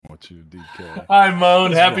with you, DK? Hi,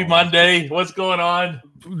 Moan. Happy Monday. What's going on?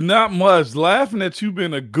 Not much. Laughing at you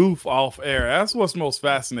being a goof off air. That's what's most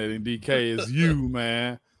fascinating, DK, is you,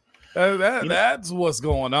 man. That's what's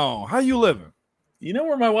going on. How you living? You know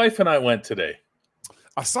where my wife and I went today?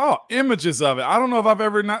 I saw images of it. I don't know if I've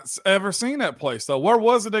ever seen that place. So where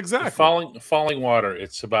was it exactly? Falling Water.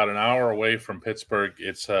 It's about an hour away from Pittsburgh.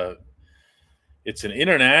 It's an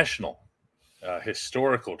international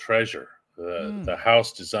historical treasure. The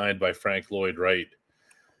house designed by Frank Lloyd Wright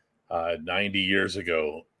 90 years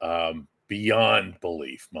ago. Beyond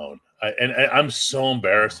belief, Moan. I'm so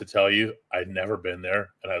embarrassed to tell you I'd never been there,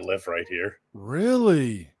 and I live right here.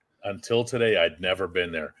 Really? Until today, I'd never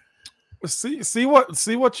been there. See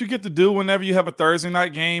what you get to do whenever you have a Thursday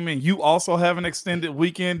night game and you also have an extended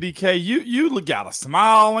weekend, DK. You got a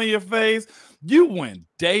smile on your face. You went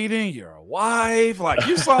dating your wife. Like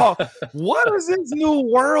you saw, what is this new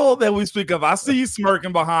world that we speak of? I see you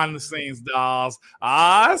smirking behind the scenes, dolls.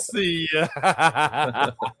 I see you.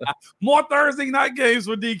 More Thursday night games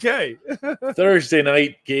with DK. Thursday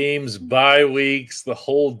night games, bye weeks, the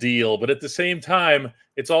whole deal. But at the same time,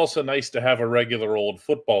 it's also nice to have a regular old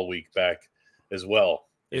football week back as well.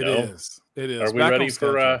 It is. Are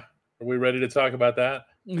we ready to talk about that?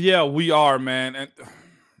 Yeah, we are, man. And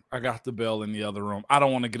I got the bell in the other room. I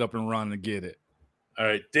don't want to get up and run and get it. All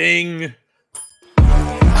right, ding.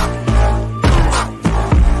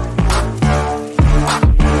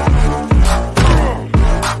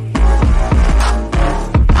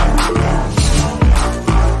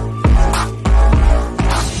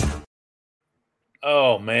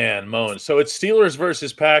 Oh, man, Moan. So it's Steelers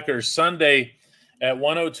versus Packers Sunday at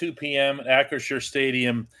 1:02 p.m. at Acrisure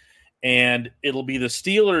Stadium, and it'll be the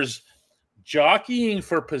Steelers jockeying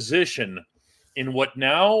for position in what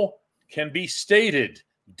now can be stated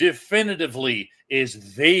definitively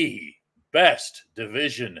is the best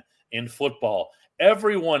division in football.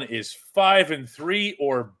 Everyone is 5-3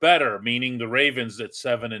 or better, meaning the Ravens at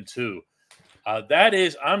 7-2. That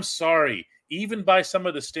is, I'm sorry, even by some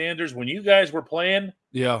of the standards, when you guys were playing,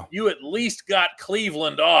 yeah, you at least got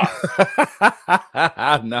Cleveland off.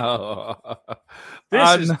 I know.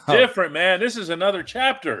 This is different, man. This is another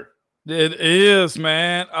chapter. It is,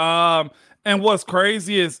 man. And what's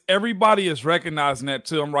crazy is everybody is recognizing that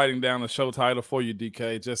too. I'm writing down the show title for you,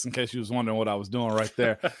 DK, just in case you was wondering what I was doing right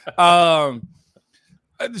there.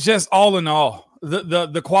 Just all in all,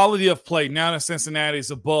 the quality of play now in Cincinnati is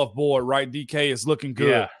above board, right? DK is looking good.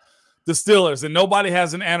 Yeah. The Steelers, and nobody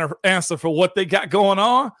has an answer for what they got going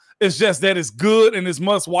on. It's just that it's good and it's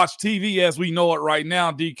must-watch TV as we know it right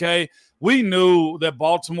now, DK. We knew that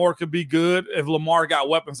Baltimore could be good if Lamar got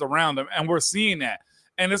weapons around him, and we're seeing that.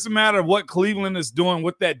 And it's a matter of what Cleveland is doing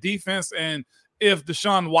with that defense and if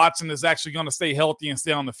Deshaun Watson is actually going to stay healthy and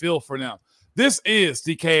stay on the field for them. This is,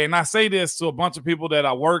 DK, and I say this to a bunch of people that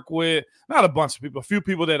I work with, not a bunch of people, a few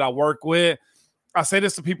people that I work with. I say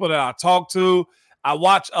this to people that I talk to. I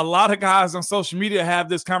watch a lot of guys on social media have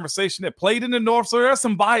this conversation that played in the North, so there are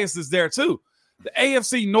some biases there too. The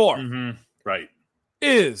AFC North right,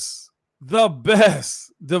 is the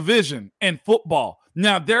best division in football.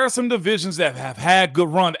 Now, there are some divisions that have had good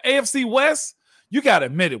run. The AFC West, you got to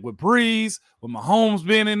admit it, with Breeze, with Mahomes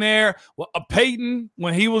being in there, with Peyton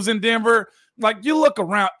when he was in Denver. Like, you look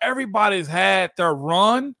around, everybody's had their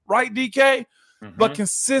run, right, DK? But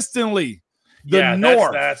consistently, the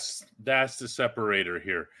North. That's the separator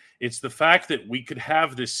here. It's the fact that we could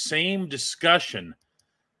have this same discussion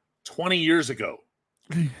 20 years ago.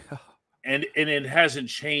 And it hasn't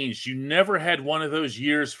changed. You never had one of those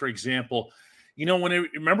years, for example. You know,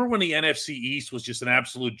 remember when the NFC East was just an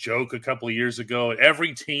absolute joke a couple of years ago?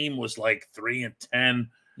 Every team was like 3-10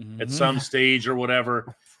 at some stage or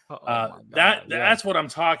whatever. That's what I'm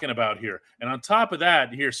talking about here. And on top of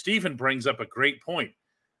that, here, Stephen brings up a great point.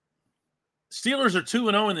 Steelers are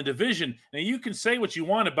 2-0 in the division. Now, you can say what you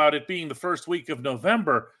want about it being the first week of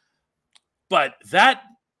November, but that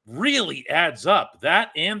really adds up.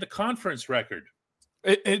 That and the conference record.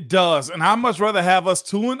 It does. And I'd much rather have us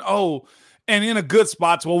 2-0 and in a good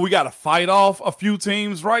spot to where we got to fight off a few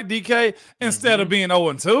teams, right, DK, instead of being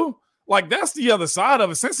 0-2. Like, that's the other side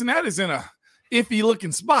of it. Cincinnati's in a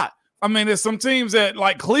iffy-looking spot. I mean, there's some teams that,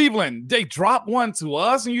 like Cleveland, they drop one to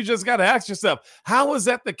us, and you just got to ask yourself, how is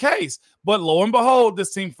that the case? But lo and behold,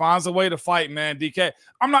 this team finds a way to fight, man, DK.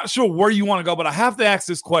 I'm not sure where you want to go, but I have to ask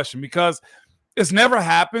this question because it's never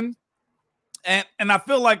happened. And I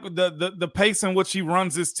feel like the pace in which he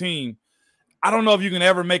runs this team, I don't know if you can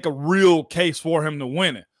ever make a real case for him to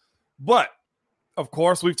win it. But, of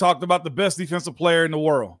course, we've talked about the best defensive player in the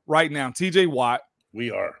world right now, TJ Watt. We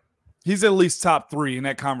are. He's at least top 3 in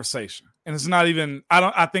that conversation. And it's not even,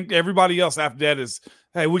 I think everybody else after that is,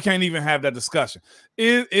 hey, we can't even have that discussion.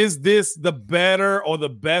 Is this the better or the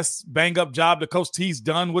best bang up job that Coach T's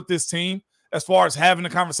done with this team as far as having the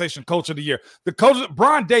conversation coach of the year? The coach,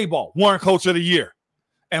 Brian Daboll, won coach of the year.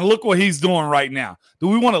 And look what he's doing right now. Do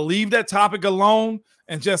we want to leave that topic alone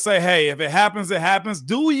and just say, hey, if it happens, it happens?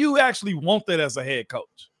 Do you actually want that as a head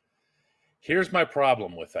coach? Here's my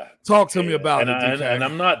problem with that. Talk to me about it, and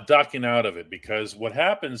I'm not ducking out of it, because what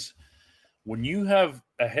happens when you have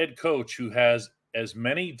a head coach who has as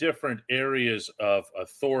many different areas of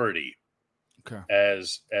authority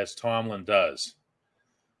as Tomlin does,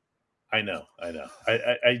 I know.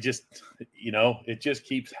 I just, it just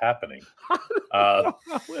keeps happening.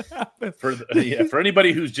 For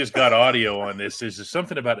anybody who's just got audio on this, there's just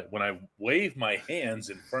something about it. When I wave my hands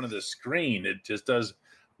in front of the screen, it just does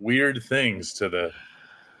weird things to the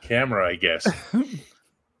camera, I guess.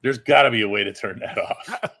 There's got to be a way to turn that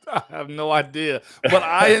off. I have no idea. But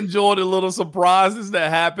I enjoyed the little surprises that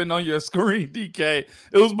happened on your screen, DK.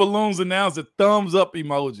 It was balloons and now it's a thumbs up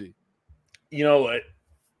emoji.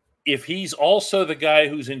 If he's also the guy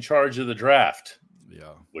who's in charge of the draft,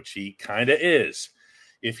 which he kind of is,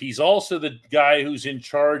 if he's also the guy who's in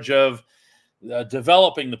charge of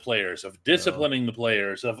developing the players, of disciplining the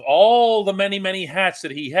players, of all the many, many hats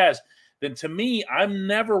that he has, then to me, I'm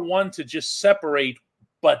never one to just separate.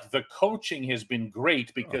 But the coaching has been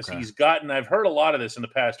great because he's gotten, I've heard a lot of this in the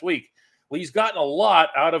past week. Well, he's gotten a lot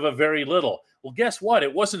out of a very little. Well, guess what?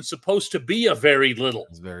 It wasn't supposed to be a very little.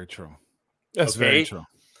 That's very true. That's very true.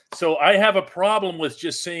 So I have a problem with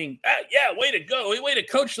just saying, way to go. Way to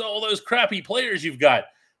coach all those crappy players you've got.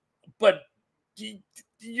 But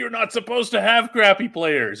you're not supposed to have crappy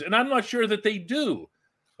players. And I'm not sure that they do.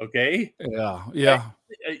 Okay? Yeah.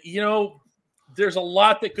 There's a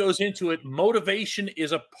lot that goes into it. Motivation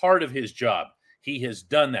is a part of his job. He has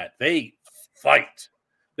done that. They fight.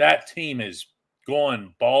 That team is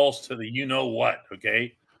going balls to the you-know-what,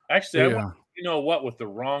 okay? Actually, I went you-know-what with the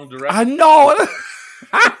wrong direction. I know.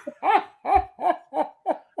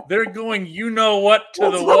 They're going you-know-what to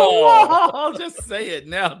the wall. I'll just say it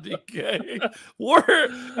now, DK.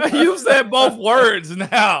 You said both words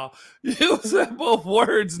now. DK.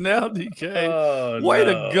 Way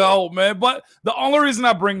to go, man. But the only reason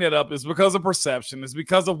I bring that up is because of perception. It's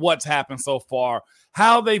because of what's happened so far.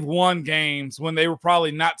 How they've won games when they were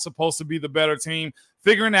probably not supposed to be the better team.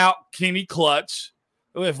 Figuring out Kenny Clutch,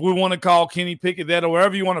 if we want to call Kenny Pickett that, or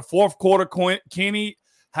wherever you want to, fourth quarter Kenny,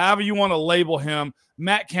 however you want to label him,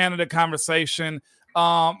 Matt Canada conversation,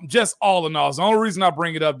 just all in all. It's the only reason I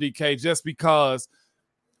bring it up, DK, just because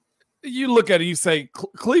you look at it, you say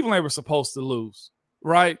Cleveland was supposed to lose,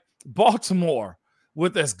 right? Baltimore,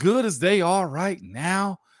 with as good as they are right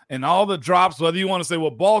now and all the drops, whether you want to say, well,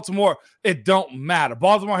 Baltimore, it don't matter.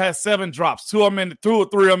 Baltimore has 7 drops, 2 or 3 of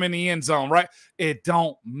them in the end zone, right? It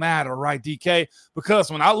don't matter, right, DK? Because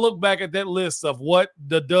when I look back at that list of what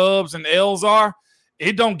the dubs and L's are,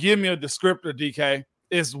 it don't give me a descriptor, DK.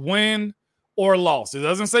 It's win or loss. It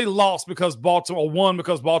doesn't say loss because Baltimore won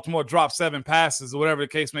because Baltimore dropped 7 passes or whatever the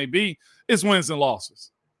case may be. It's wins and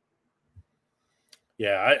losses.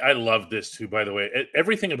 Yeah, I love this too, by the way.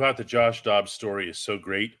 Everything about the Josh Dobbs story is so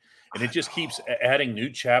great, and it just keeps adding new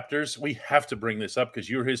chapters. We have to bring this up because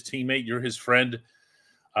you're his teammate, you're his friend.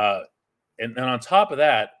 And on top of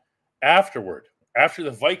that, after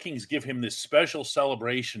the Vikings give him this special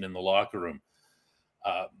celebration in the locker room,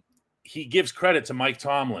 he gives credit to Mike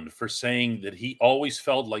Tomlin for saying that he always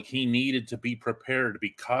felt like he needed to be prepared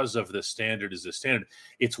because of the standard is the standard.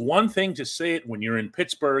 It's one thing to say it when you're in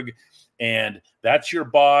Pittsburgh and that's your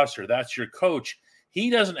boss or that's your coach. He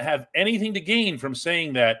doesn't have anything to gain from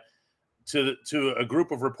saying that to a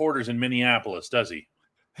group of reporters in Minneapolis, does he?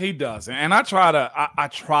 He doesn't. And I try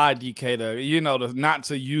DK to not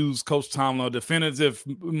to use Coach Tomlin or definitive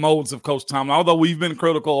modes of Coach Tomlin, although we've been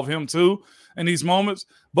critical of him too in these moments.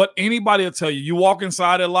 But anybody will tell you walk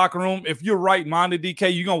inside that locker room, if you're right-minded,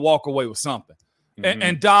 DK, you're going to walk away with something. Mm-hmm.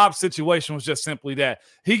 And Dobbs' situation was just simply that.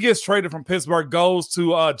 He gets traded from Pittsburgh, goes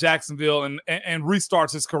to Jacksonville, and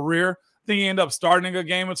restarts his career. I think he ended up starting a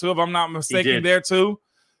game or two, if I'm not mistaken, there too.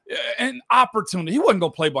 An opportunity. He wasn't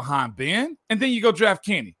going to play behind Ben. And then you go draft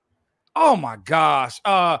Kenny. Oh, my gosh.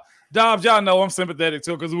 Dobbs, y'all know I'm sympathetic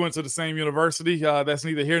to because we went to the same university. That's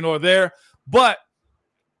neither here nor there. But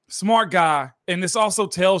smart guy. And this also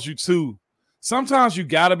tells you, too, sometimes you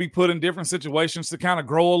got to be put in different situations to kind of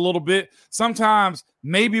grow a little bit. Sometimes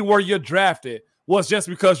maybe where you're drafted was just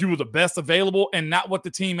because you were the best available and not what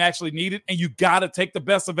the team actually needed. And you got to take the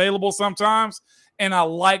best available sometimes. And I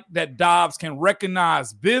like that Dobbs can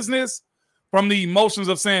recognize business from the emotions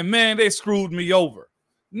of saying, man, they screwed me over.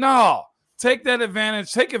 No, take that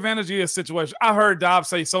advantage. Take advantage of your situation. I heard Dobbs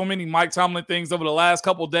say so many Mike Tomlin things over the last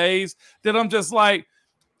couple of days that I'm just like,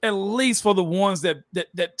 at least for the ones that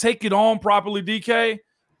take it on properly, DK,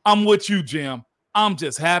 I'm with you, Jim. I'm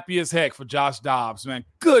just happy as heck for Josh Dobbs, man.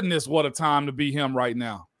 Goodness, what a time to be him right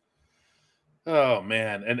now. Oh,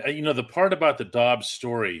 man. And, the part about the Dobbs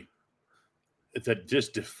story that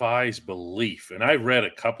just defies belief, and I read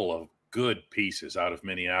a couple of good pieces out of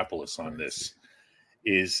Minneapolis on this,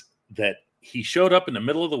 is that he showed up in the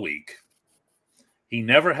middle of the week. He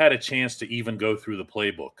never had a chance to even go through the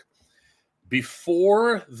playbook.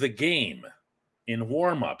 Before the game, in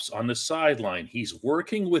warm-ups on the sideline, he's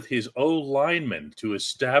working with his O-lineman to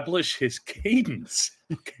establish his cadence,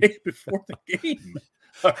 okay, before the game.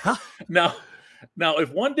 Now,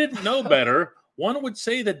 if one didn't know better, one would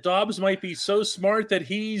say that Dobbs might be so smart that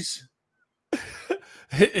he's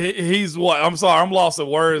what? I'm sorry, I'm lost of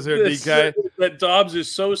words here, DK. That Dobbs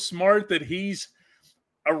is so smart that he's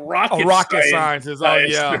a rocket scientist. Oh,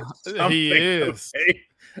 yeah, he is. Okay?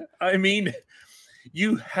 I mean,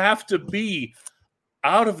 you have to be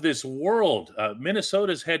out of this world.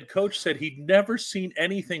 Minnesota's head coach said he'd never seen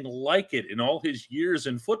anything like it in all his years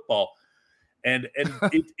in football. But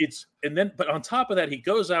on top of that, he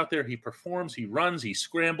goes out there, he performs, he runs, he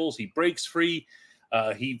scrambles, he breaks free,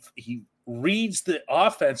 he reads the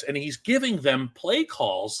offense, and he's giving them play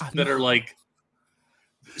calls that are like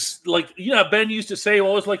Ben used to say,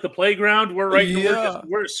 well, it's like the playground.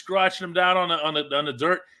 We're scratching them down on the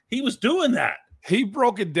dirt. He was doing that. He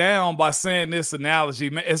broke it down by saying this analogy,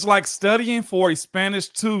 man. It's like studying for a Spanish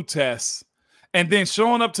 2 test and then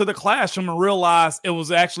showing up to the classroom and realize it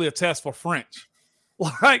was actually a test for French.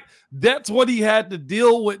 Like, that's what he had to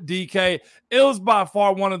deal with, DK. It was by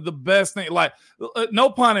far one of the best things. Like, no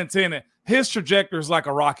pun intended, his trajectory is like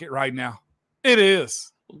a rocket right now. It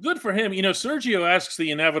is. Well, good for him. Sergio asks the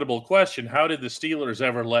inevitable question, how did the Steelers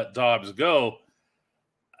ever let Dobbs go?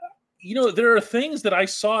 There are things that I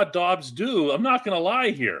saw Dobbs do. I'm not going to lie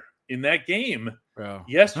here. In that game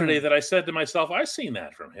yesterday that I said to myself, I've seen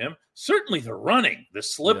that from him. Certainly the running, the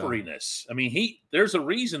slipperiness. Yeah. I mean, there's a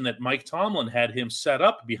reason that Mike Tomlin had him set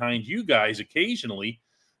up behind you guys occasionally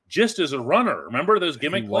just as a runner. Remember those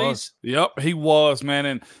gimmick plays? Yep, he was, man.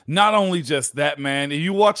 And not only just that, man,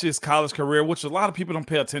 you watch his college career, which a lot of people don't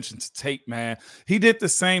pay attention to tape, man. He did the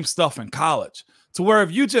same stuff in college. To where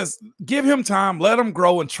if you just give him time, let him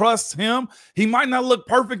grow, and trust him, he might not look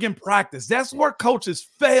perfect in practice. That's where coaches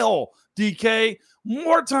fail, DK,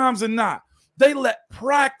 more times than not. They let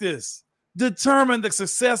practice determine the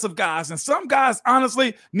success of guys. And some guys,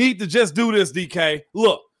 honestly, need to just do this, DK.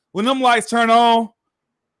 Look, when them lights turn on,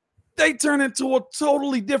 they turn into a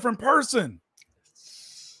totally different person.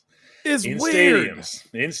 It's weird.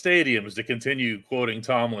 In stadiums, to continue quoting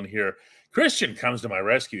Tomlin here, Christian comes to my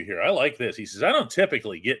rescue here. I like this. He says, I don't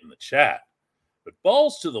typically get in the chat, but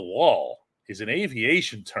balls to the wall is an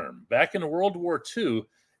aviation term. Back in World War II,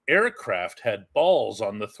 aircraft had balls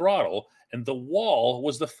on the throttle, and the wall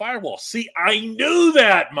was the firewall. See, I knew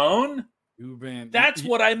that, Moan. That's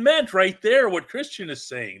what I meant right there, what Christian is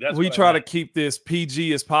saying. We try to keep this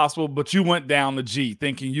PG as possible, but you went down the G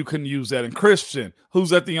thinking you couldn't use that. And Christian,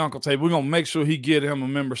 who's at the Uncle table, we're going to make sure he get him a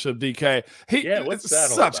membership, DK. What's that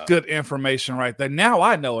all such about? Good information right there. Now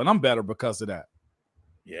I know, and I'm better because of that.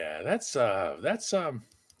 Yeah, that's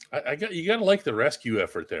you got to like the rescue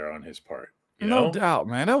effort there on his part. No doubt,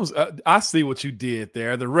 man. That was I see what you did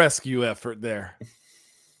there, the rescue effort there.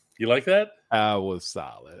 You like that? That was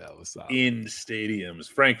solid. In stadiums.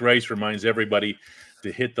 Frank Rice reminds everybody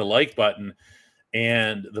to hit the like button.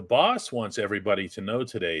 And the boss wants everybody to know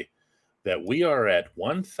today that we are at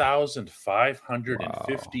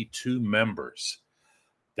 1,552 members.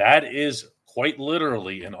 That is quite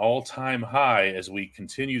literally an all-time high as we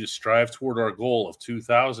continue to strive toward our goal of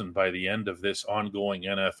 2,000 by the end of this ongoing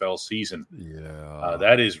NFL season. Yeah.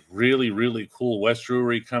 That is really, really cool. West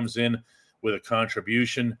Drury comes in with a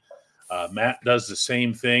contribution. Matt does the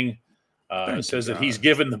same thing. Says that he's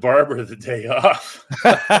given the barber the day off.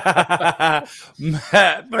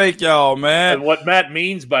 Matt, thank y'all, man. And what Matt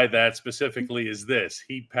means by that specifically is this.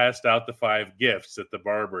 He passed out the 5 gifts that the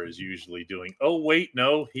barber is usually doing. Oh, wait,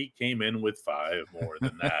 no, he came in with 5 more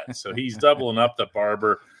than that. So he's doubling up the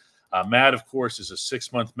barber. Matt, of course, is a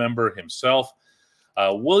 6-month member himself.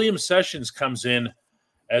 William Sessions comes in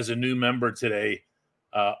as a new member today.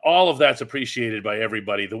 All of that's appreciated by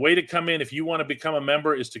everybody. The way to come in, if you want to become a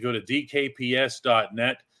member, is to go to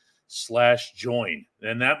dkps.net/join.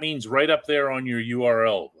 And that means right up there on your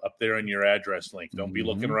URL, up there on your address link. Don't be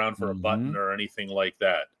looking around for a button or anything like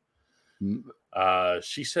that.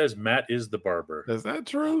 She says Matt is the barber. Is that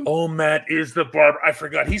true? Oh, Matt is the barber. I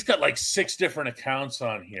forgot. He's got like 6 different accounts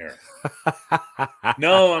on here.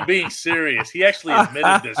 No, I'm being serious. He actually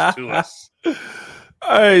admitted this to us.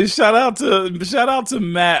 Hey, shout out to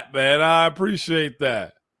Matt, man. I appreciate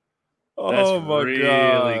that. That's Oh my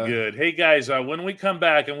really God. good. Hey guys, when we come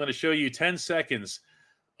back, I'm going to show you 10 seconds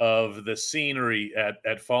of the scenery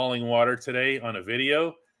at Falling Water today on a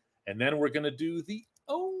video, and then we're going to do the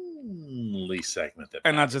only segment that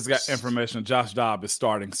And I just got information. Josh Dobb is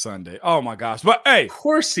starting Sunday. Oh my gosh. But hey, Of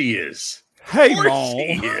course he is. hey, Of course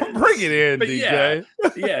he Moan. is. Bring it in, But DK.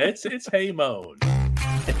 yeah, it's Hey Moan.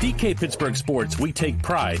 At DK Pittsburgh Sports, we take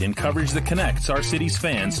pride in coverage that connects our city's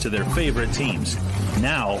fans to their favorite teams.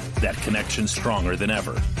 Now, that connection's stronger than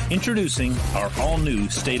ever. Introducing our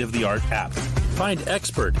all-new state-of-the-art app. Find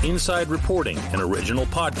expert inside reporting and original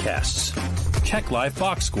podcasts. Check live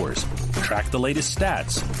box scores. Track the latest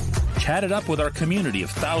stats. Chat it up with our community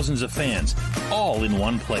of thousands of fans, all in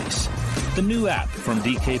one place. The new app from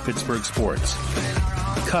DK Pittsburgh Sports.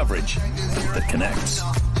 Coverage that connects.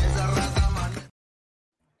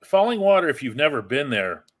 Falling Water, if you've never been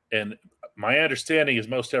there, and my understanding is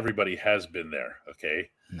most everybody has been there, okay?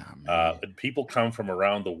 And people come from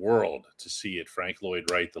around the world to see it. Frank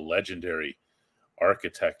Lloyd Wright, the legendary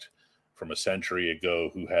architect from a century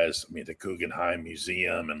ago, who has, the Guggenheim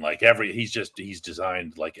Museum, and like he's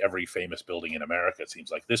designed like every famous building in America, it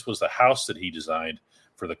seems like. This was the house that he designed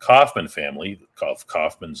for the Kaufman family, of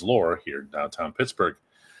Kaufman's Lore here in downtown Pittsburgh.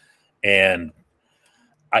 And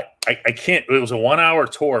I can't. It was a 1-hour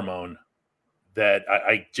tour, Moan, that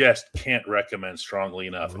I just can't recommend strongly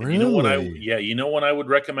enough. Really? And you know when I would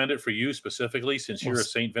recommend it for you specifically, since you're a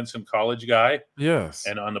St. Vincent College guy, Yes.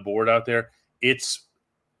 and on the board out there, it's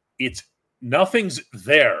nothing's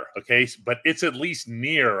there, okay, but it's at least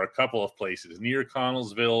near a couple of places, near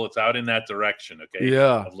Connellsville. It's out in that direction, okay,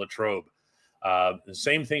 Yeah. of Latrobe. The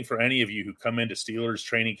same thing for any of you who come into Steelers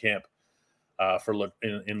training camp.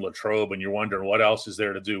 In Latrobe, and you're wondering what else is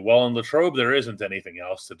there to do. Well, in Latrobe, there isn't anything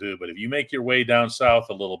else to do. But if you make your way down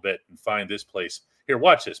south a little bit and find this place, here,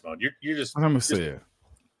 watch this, Moan. You're just. Let me see it.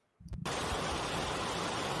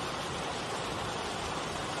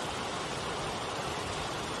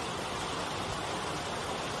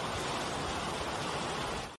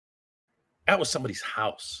 That was somebody's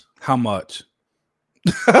house. How much?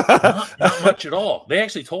 Not much at all. They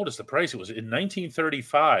actually told us the price. It was in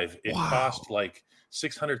 1935. It cost like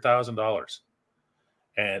 $600,000,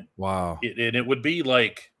 and wow, it would be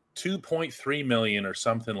like $2.3 million or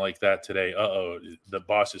something like that today. The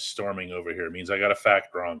boss is storming over here. It means I got a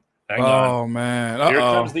fact wrong. Hang on. Oh man, Here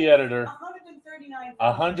comes the editor.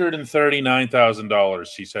 $139,000.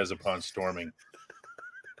 She says upon storming.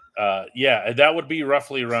 That would be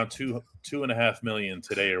roughly around $2.5 million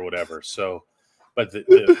today or whatever. So. But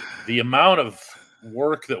the amount of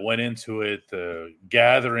work that went into it, the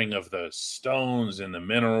gathering of the stones and the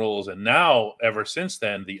minerals, and now ever since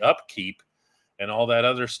then, the upkeep and all that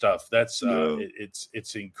other stuff, that's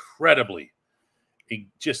it's incredibly,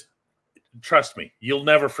 just trust me, you'll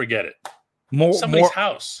never forget it. Somebody's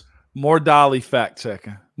house. More Dolly fact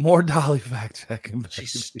checking. She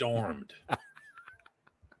stormed.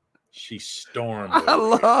 She stormed. I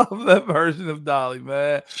love that version of Dolly,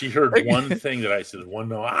 man. She heard one thing that I said.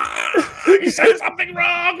 He said something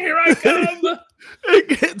wrong. Here I come.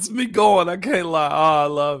 It gets me going. I can't lie. Oh, I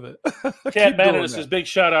love it. Cat Manor says, big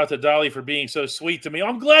shout out to Dolly for being so sweet to me.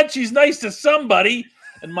 I'm glad she's nice to somebody.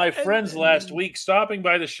 And my friends last week, stopping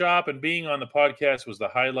by the shop and being on the podcast was the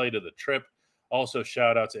highlight of the trip. Also,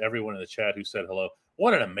 shout out to everyone in the chat who said hello.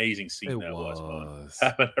 What an amazing scene that was.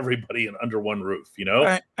 Having everybody under one roof, you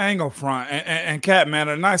know? Angle front. And Cat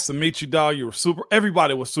Manor, nice to meet you, dog. You were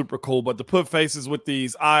everybody was super cool, but to put faces with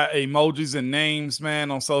these eye emojis and names, man,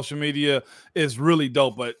 on social media is really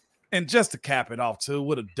dope. And just to cap it off, too,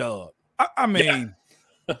 what a dub. I mean,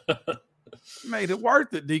 made it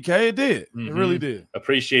worth it, DK. It did. Mm-hmm. It really did.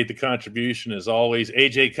 Appreciate the contribution as always.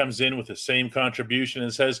 AJ comes in with the same contribution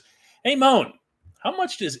and says, hey, Moan, how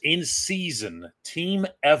much does in-season team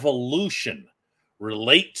evolution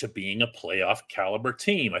relate to being a playoff caliber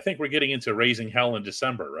team? I think we're getting into raising hell in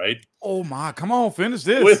December, right? Oh, my. Come on, finish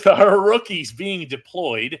this. With our rookies being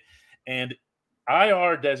deployed and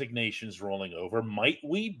IR designations rolling over, might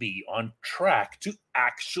we be on track to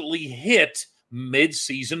actually hit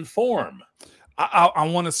mid-season form? I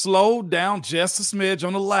want to slow down just a smidge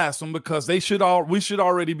on the last one because we should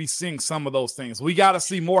already be seeing some of those things. We got to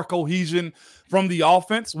see more cohesion from the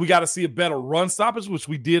offense. We got to see a better run stoppage, which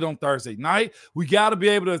we did on Thursday night. We got to be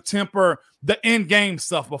able to temper the in-game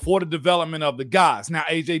stuff before the development of the guys. Now,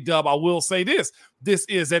 AJ Dub, I will say this. This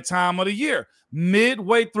is that time of the year.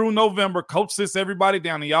 Midway through November, coach sits everybody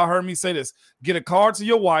down, and y'all heard me say this. Get a card to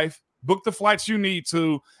your wife, book the flights you need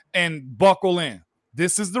to, and buckle in.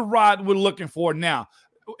 This is the ride we're looking for now.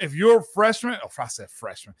 If you're a freshman,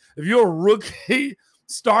 if you're a rookie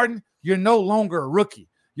starting, you're no longer a rookie.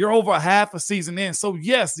 You're over half a season in. So,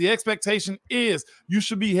 yes, the expectation is you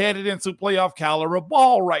should be headed into playoff caliber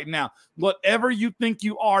ball right now. Whatever you think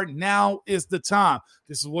you are, now is the time.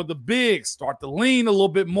 This is where the bigs start to lean a little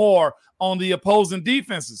bit more on the opposing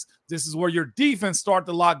defenses. This is where your defense start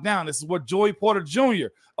to lock down. This is where Joey Porter Jr.,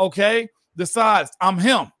 decides I'm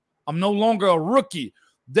him. I'm no longer a rookie.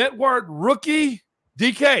 That word rookie,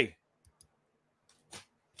 DK.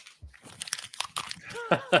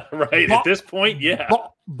 Right. At this point, yeah.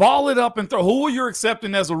 Ball it up and throw. Who are you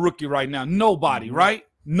accepting as a rookie right now? Nobody, right?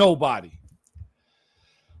 Nobody.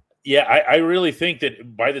 Yeah, I really think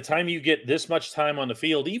that by the time you get this much time on the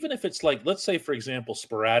field, even if it's like, let's say, for example,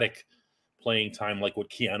 sporadic playing time like what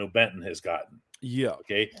Keanu Benton has gotten. Yeah.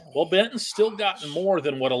 Okay. Well, Benton's still gotten more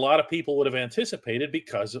than what a lot of people would have anticipated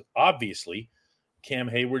because of, obviously, Cam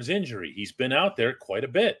Hayward's injury. He's been out there quite a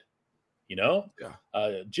bit, Yeah.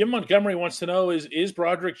 Jim Montgomery wants to know, is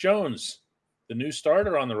Broderick Jones the new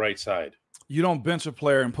starter on the right side? You don't bench a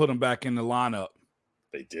player and put him back in the lineup.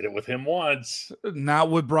 They did it with him once. Not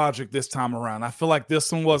with Broderick this time around. I feel like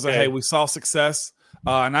this one was hey, we saw success.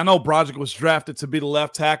 And I know Broderick was drafted to be the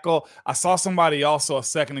left tackle. I saw somebody also a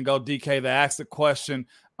second ago, DK, that asked the question,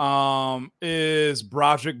 is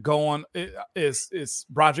Broderick going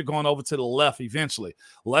over to the left eventually?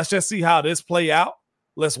 Let's just see how this play out.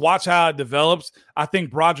 Let's watch how it develops. I think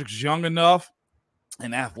Broderick's young enough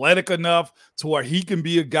and athletic enough to where he can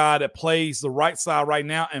be a guy that plays the right side right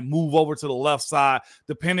now and move over to the left side,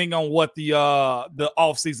 depending on what the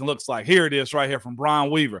offseason looks like. Here it is right here from Brian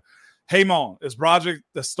Weaver. Hey, Mon, is Broderick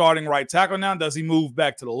the starting right tackle now? Does he move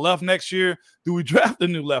back to the left next year? Do we draft a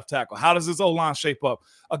new left tackle? How does this O-line shape up?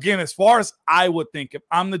 Again, as far as I would think, if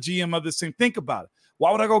I'm the GM of this team, think about it.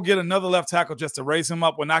 Why would I go get another left tackle just to raise him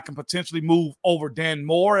up when I can potentially move over Dan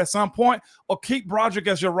Moore at some point or keep Broderick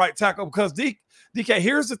as your right tackle? Because, DK,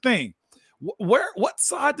 here's the thing. What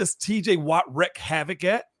side does TJ Watt wreak havoc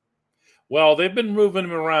at? Well, they've been moving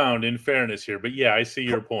him around, in fairness here. But, yeah, I see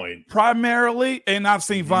your point. Primarily, and I've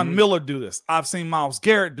seen Von Miller do this. I've seen Myles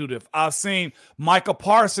Garrett do this. I've seen Micah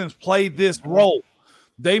Parsons play this role.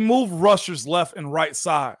 They move rushers left and right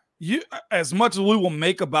side. As much as we will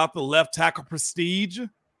make about the left tackle prestige,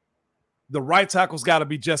 the right tackle's got to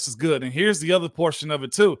be just as good. And here's the other portion of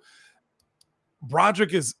it, too.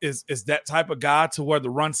 Broderick is that type of guy to where the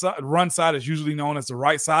run side is usually known as the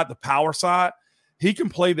right side, the power side. He can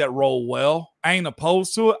play that role well. I ain't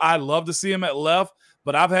opposed to it. I'd love to see him at left,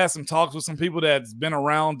 but I've had some talks with some people that's been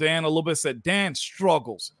around Dan a little bit, said Dan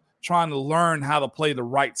struggles trying to learn how to play the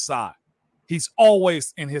right side. He's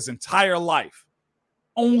always, in his entire life,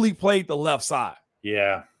 only played the left side.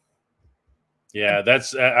 Yeah.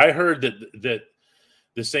 That's I heard that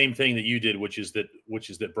the same thing that you did, which is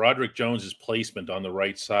that Broderick Jones's placement on the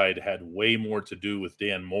right side had way more to do with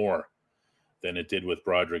Dan Moore than it did with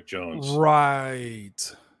Broderick Jones.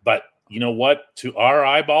 Right. But you know what? To our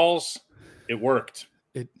eyeballs, it worked.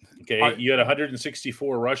 You had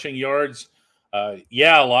 164 rushing yards. A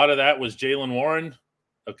lot of that was Jaylen Warren,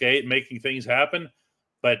 making things happen.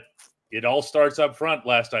 But it all starts up front,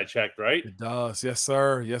 last I checked, right? It does. Yes,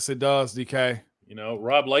 sir. Yes, it does, DK.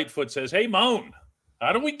 Rob Lightfoot says, hey, Moan,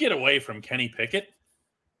 how do we get away from Kenny Pickett?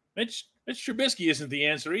 Mitch Trubisky isn't the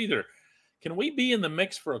answer either. Can we be in the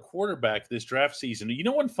mix for a quarterback this draft season? You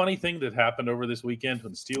know one funny thing that happened over this weekend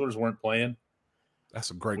when the Steelers weren't playing? That's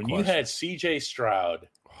a great question. When you had C.J. Stroud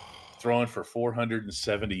throwing for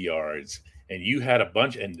 470 yards, and you had a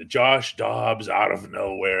bunch, and Josh Dobbs out of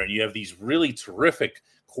nowhere, and you have these really terrific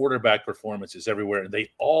quarterback performances everywhere, and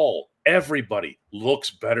everybody looks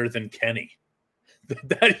better than Kenny.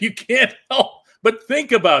 That you can't help but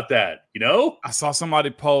think about that, I saw somebody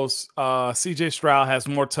post C.J. Stroud has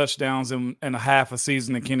more touchdowns in a half a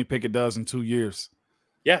season than Kenny Pickett does in 2 years.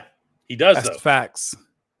 Yeah, he does, That's though. Facts.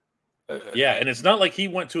 Yeah, and it's not like he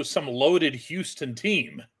went to some loaded Houston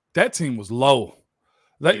team. That team was low.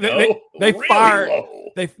 They really fired. Low.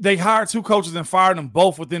 They hired two coaches and fired them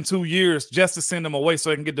both within 2 years just to send them away so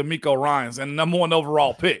they can get DeMeco Ryans and number 1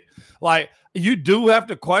 overall pick. Like, you do have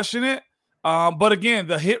to question it. But again,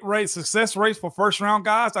 the hit rate, success rates for first round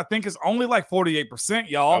guys, I think is only like 48%,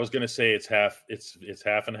 y'all. I was going to say it's half. It's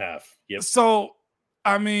half and half. Yep. So,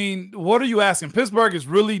 I mean, what are you asking? Pittsburgh has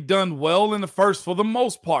really done well in the first for the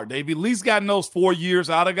most part. They've at least gotten those 4 years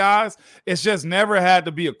out of guys. It's just never had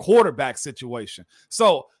to be a quarterback situation.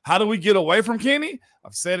 So how do we get away from Kenny?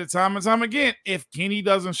 I've said it time and time again. If Kenny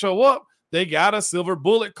doesn't show up, they got a silver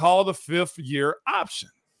bullet called the 5th-year option.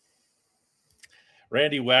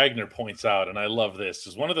 Randy Wagner points out, and I love this,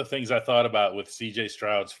 is one of the things I thought about with C.J.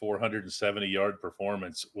 Stroud's 470-yard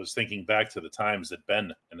performance was thinking back to the times that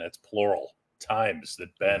Ben, and that's plural, times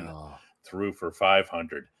that Ben threw for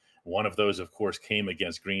 500. One of those, of course, came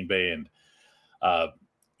against Green Bay. And,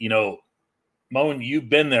 Moan, you've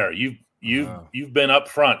been there. You've been up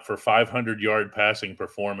front for 500-yard passing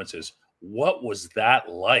performances. What was that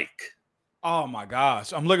like? Oh, my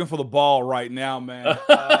gosh. I'm looking for the ball right now, man.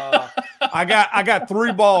 I got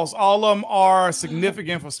 3 balls. All of them are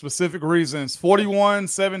significant for specific reasons.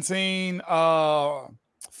 41-17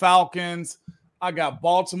 Falcons. I got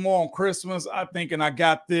Baltimore on Christmas, I think, and I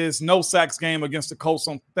got this no sacks game against the Colts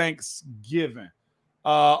on Thanksgiving.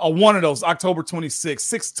 One of those, October 26th,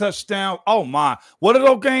 6 touchdowns. Oh, my. What are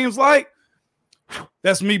those games like?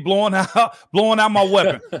 That's me blowing out my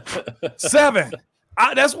weapon. 7.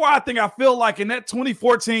 That's why I think I feel like in that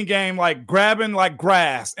 2014 game, like grabbing like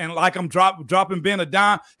grass and like I'm dropping Ben a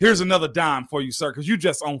dime. Here's another dime for you, sir, because you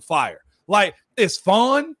just on fire. Like, it's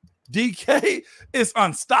fun. DK is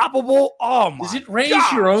unstoppable. Oh, my Does it raise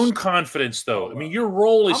gosh. your own confidence, though? I mean, your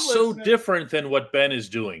role is so different than what Ben is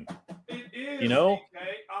doing. It is, you know?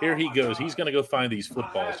 DK. Here he goes. He's going to go find these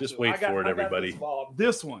footballs. Just wait for it, everybody.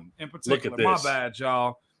 This one in particular. Look at this. My bad,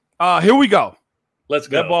 y'all. Here we go. Let's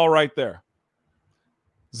go. That ball right there.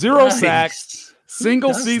 0 sacks.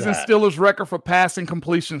 Single season Steelers record for passing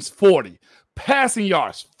completions 40. Passing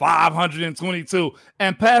yards 522.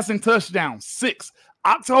 And passing touchdowns 6.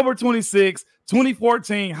 October 26,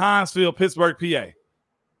 2014, Heinz Field, Pittsburgh, PA.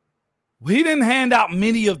 He didn't hand out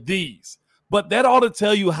many of these, but that ought to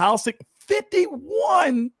tell you how sick.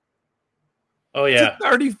 51 to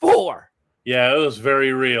 34. Yeah, it was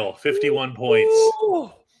very real. 51 points. Ooh.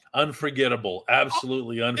 Unforgettable.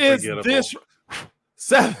 Absolutely unforgettable.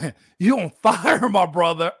 7. You on fire, my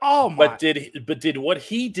brother. Oh, my. But did what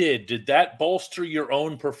he did that bolster your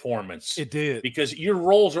own performance? It did. Because your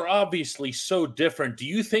roles are obviously so different. Do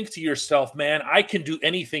you think to yourself, man, I can do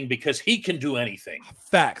anything because he can do anything?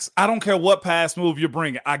 Facts. I don't care what pass move you're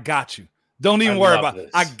bringing. I got you. Don't even worry about it.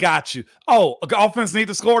 I got you. Oh, offense need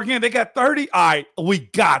to score again. They got 30. All right, we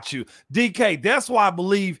got you. DK, that's why I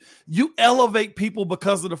believe you elevate people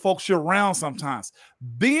because of the folks you're around sometimes.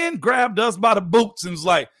 Ben grabbed us by the boots and was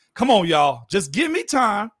like, come on, y'all. Just give me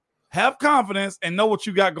time, have confidence, and know what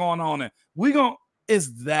you got going on. And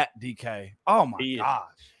is that DK? Oh, my gosh.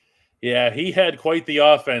 Yeah, he had quite the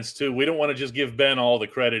offense, too. We don't want to just give Ben all the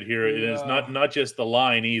credit here. It is not just the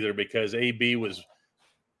line either, because AB was –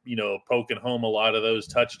 poking home a lot of those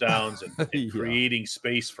touchdowns and creating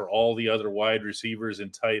space for all the other wide receivers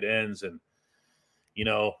and tight ends. And,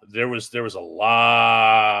 there was a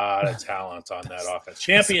lot of talent on that offense.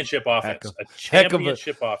 Championship offense. A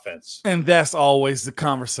championship offense. And that's always the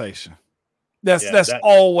conversation. That's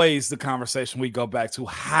always the conversation we go back to.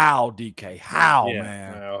 How, DK? How,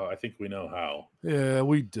 man? Well, I think we know how. Yeah,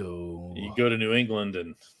 we do. You go to New England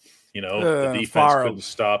and the defense couldn't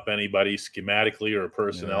stop anybody schematically or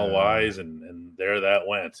personnel-wise, and there that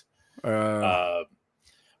went.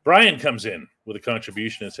 Brian comes in with a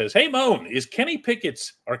contribution and says, hey, Moan, are Kenny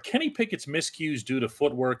Pickett's miscues due to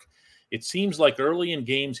footwork? It seems like early in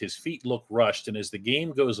games his feet look rushed, and as the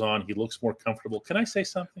game goes on, he looks more comfortable. Can I say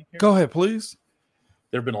something here? Go ahead, please.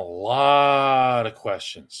 There have been a lot of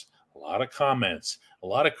questions, a lot of comments, a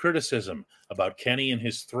lot of criticism about Kenny and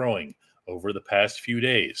his throwing over the past few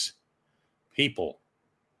days. People,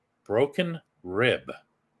 broken rib,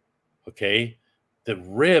 okay? The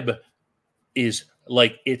rib is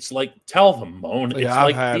tell them, Moan, it's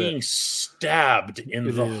like being stabbed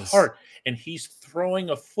in the heart. And he's throwing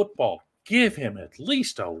a football. Give him at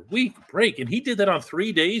least a week break. And he did that on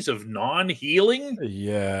 3 days of non-healing?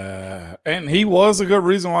 Yeah. And he was a good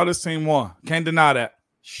reason why this team won. Can't deny that.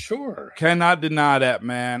 Sure. Cannot deny that,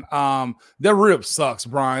 man. Their rib sucks,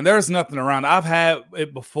 Brian. There's nothing around. I've had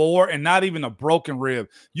it before, and not even a broken rib.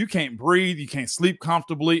 You can't breathe. You can't sleep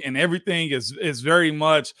comfortably, and everything is very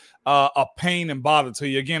much a pain and bother to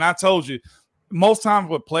you. Again, I told you, most times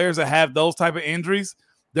with players that have those type of injuries,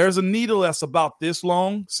 there's a needle that's about this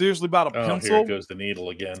long, seriously about a pencil. Here goes the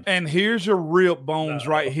needle again. And here's your rib bones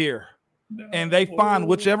right here. And they find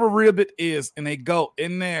whichever rib it is, and they go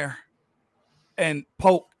in there and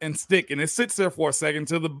poke and stick, and it sits there for a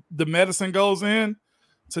second until the medicine goes in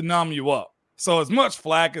to numb you up. So as much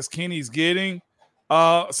flack as Kenny's getting,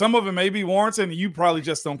 some of it may be warranted, and you probably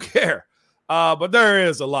just don't care. But there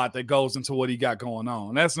is a lot that goes into what he got going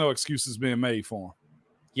on. That's no excuses being made for him.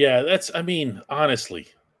 Yeah, honestly,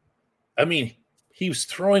 he was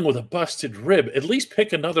throwing with a busted rib. At least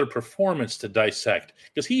pick another performance to dissect,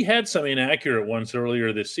 because he had some inaccurate ones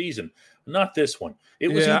earlier this season. Not this one. It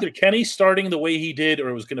was either Kenny starting the way he did, or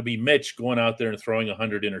it was going to be Mitch going out there and throwing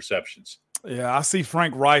 100 interceptions. Yeah, I see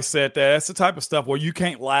Frank Rice said that. That's the type of stuff where you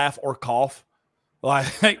can't laugh or cough.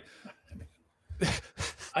 Like,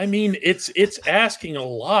 it's asking a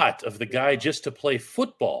lot of the guy just to play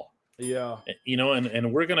football. Yeah,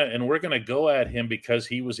 and we're gonna go at him because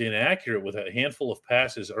he was inaccurate with a handful of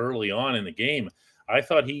passes early on in the game. I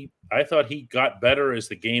thought he got better as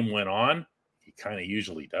the game went on. He kind of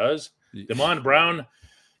usually does. Damon Brown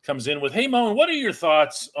comes in with, "Hey, Moan, what are your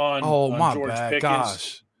thoughts on George Pickens?"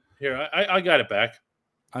 Gosh. Here, I got it back.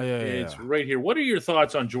 It's right here. What are your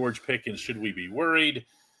thoughts on George Pickens? Should we be worried?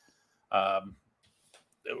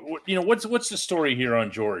 What's the story here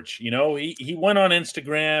on George? He went on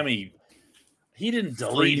Instagram. He didn't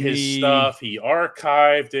delete his stuff. He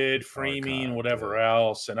archived it, free me, and whatever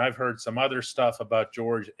else. And I've heard some other stuff about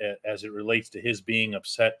George as it relates to his being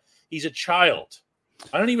upset. He's a child.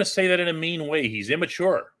 I don't even say that in a mean way. He's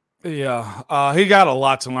immature. Yeah, he got a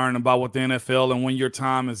lot to learn about what the NFL and when your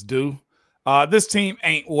time is due. This team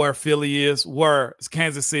ain't where Philly is, where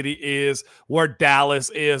Kansas City is, where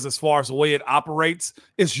Dallas is as far as the way it operates.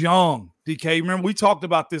 It's young, DK. Remember, we talked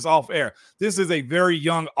about this off air. This is a very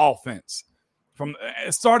young offense, from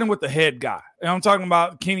starting with the head guy. And I'm talking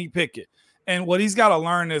about Kenny Pickett. And what he's got to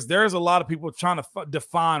learn is there's a lot of people trying to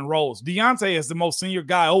define roles. Deontay is the most senior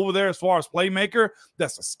guy over there as far as playmaker.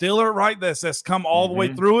 That's a Steeler, right? That's come all the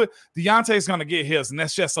way through it. Deontay's going to get his, and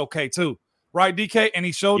that's just okay, too. Right, DK? And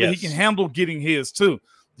he showed that he can handle getting his, too.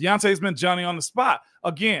 Deontay's been Johnny on the spot.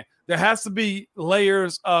 Again, there has to be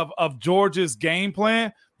layers of George's game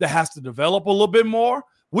plan that has to develop a little bit more.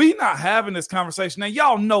 We not having this conversation. And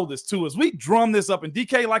y'all know this, too, as we drum this up. And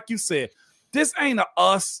DK, like you said, this ain't a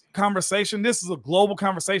us conversation. This is a global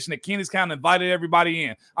conversation that Kenny's kind of invited everybody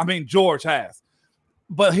in. I mean, George has.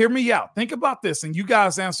 But hear me out. Think about this, and you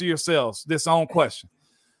guys answer yourselves this own question.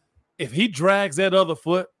 If he drags that other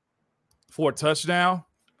foot for a touchdown,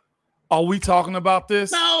 are we talking about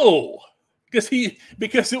this? No, because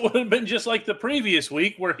it would have been just like the previous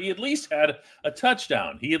week where he at least had a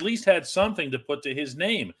touchdown. He at least had something to put to his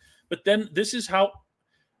name. But then this is how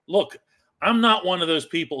 – look, I'm not one of those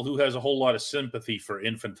people who has a whole lot of sympathy for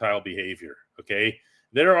infantile behavior, okay?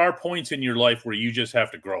 There are points in your life where you just have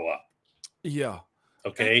to grow up. Yeah.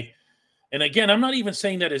 Okay? And again, I'm not even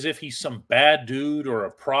saying that as if he's some bad dude or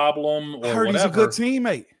a problem or whatever. He's a good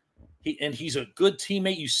teammate. He's a good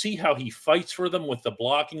teammate. You see how he fights for them with the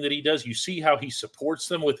blocking that he does. You see how he supports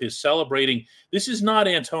them with his celebrating. This is not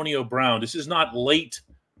Antonio Brown. This is not late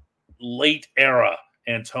era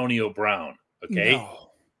Antonio Brown, okay? No.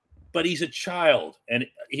 But he's a child, and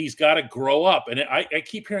he's got to grow up. And I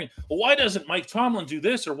keep hearing, well, why doesn't Mike Tomlin do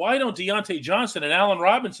this? Or why don't Deontay Johnson and Allen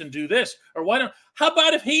Robinson do this? Or how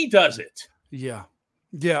about if he does it? Yeah.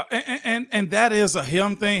 Yeah, and that is a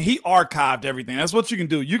him thing. He archived everything. That's what you can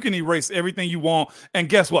do. You can erase everything you want, and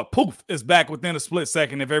guess what? Poof, it's back within a split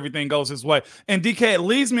second if everything goes his way. And DK, it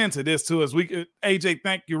leads me into this too. AJ,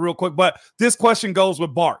 thank you real quick, but this question goes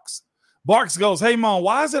with Barks. Barks goes, "Hey, Mon,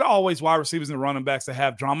 why is it always wide receivers and running backs that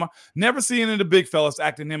have drama? Never seeing any of the big fellas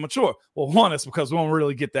acting immature." Well, one, it's because we don't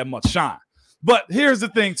really get that much shine. But here's the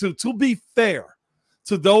thing, too. To be fair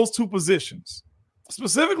to those two positions,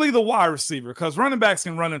 specifically the wide receiver, because running backs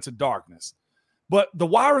can run into darkness. But the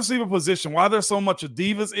wide receiver position, why there's so much of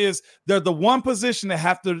divas, is they're the one position that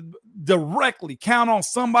have to directly count on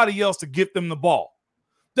somebody else to get them the ball.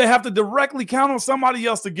 They have to directly count on somebody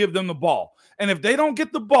else to give them the ball. And if they don't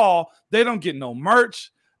get the ball, they don't get no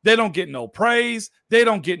merch. They don't get no praise. They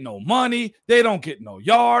don't get no money. They don't get no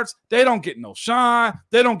yards. They don't get no shine.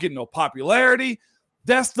 They don't get no popularity.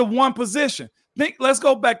 That's the one position. Let's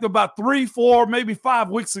go back to about 3, 4, maybe 5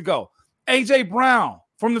 weeks ago. A.J. Brown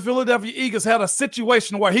from the Philadelphia Eagles had a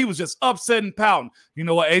situation where he was just upset and pouting. You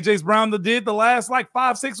know what A.J. Brown did the last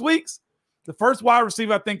 5, 6 weeks? The first wide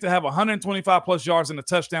receiver, I think, to have 125-plus yards and a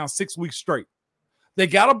touchdown 6 weeks straight. They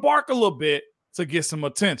got to bark a little bit to get some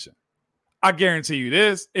attention. I guarantee you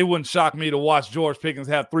this. It wouldn't shock me to watch George Pickens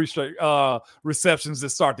have 3 straight receptions to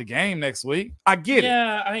start the game next week. I get it.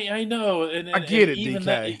 Yeah, I know. I get it, even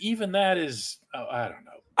DK. Even that is, I don't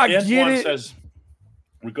know. I get it. Says,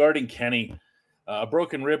 regarding Kenny, A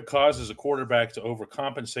broken rib causes a quarterback to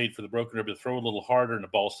overcompensate for the broken rib to throw a little harder and the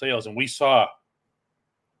ball sails. And we saw,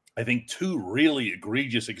 I think, 2 really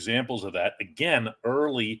egregious examples of that, again,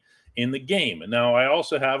 early in the game. And now I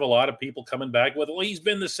also have a lot of people coming back with, well, he's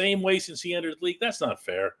been the same way since he entered the league. That's not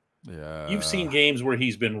fair. Yeah. You've seen games where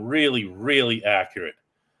he's been really, really accurate.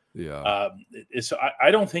 Yeah.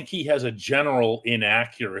 I don't think he has a general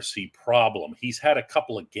inaccuracy problem. He's had a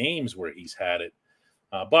couple of games where he's had it.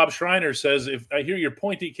 Bob Schreiner says, if I hear your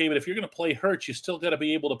point, DK, but if you're going to play hurt, you still got to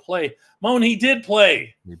be able to play. Moan, he did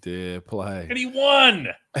play. He did play. And he won.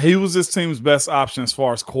 He was his team's best option as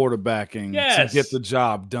far as quarterbacking to get the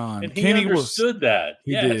job done. And he understood that.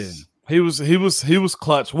 He did. He was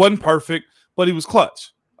clutch. Wasn't perfect, but he was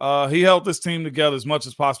clutch. He held this team together as much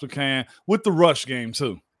as possibly can with the rush game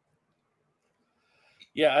too.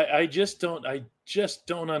 Yeah, I just don't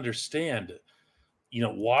understand,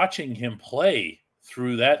 watching him play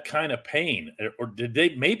through that kind of pain. Or did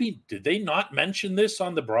they not mention this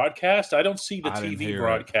on the broadcast? I don't see the TV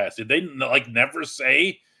broadcast. Did they never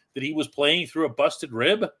say that he was playing through a busted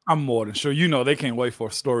rib? I'm more than sure. They can't wait for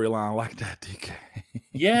a storyline like that, DK.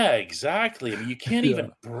 Yeah, exactly. I mean, you can't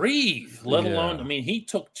even breathe, let alone, he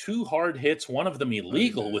took 2 hard hits, one of them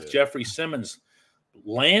illegal with Jeffrey Simmons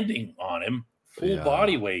landing on him, full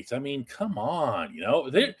body weight. I mean, come on,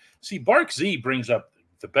 See, Bark Z brings up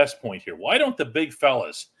the best point here. Why don't the big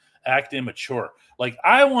fellas act immature?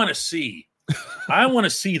 I want to see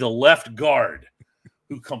the left guard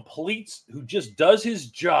who just does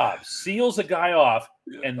his job, seals a guy off,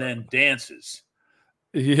 and then dances.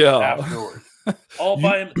 Yeah. Afterward. All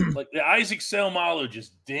by him, like the Isaac Seumalo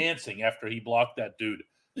just dancing after he blocked that dude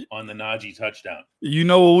on the Najee touchdown. You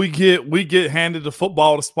know what we get? We get handed the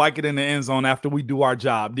football to spike it in the end zone after we do our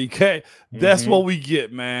job, DK. That's what we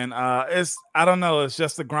get, man. I don't know. It's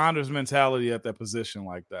just the grinder's mentality at that position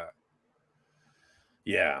like that.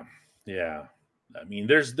 Yeah. I mean,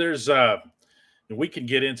 there's we can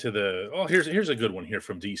get into here's a good one here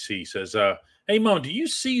from DC. Says, hey, Moan, do you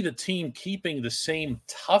see the team keeping the same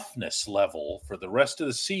toughness level for the rest of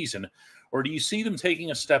the season, or do you see them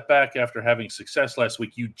taking a step back after having success last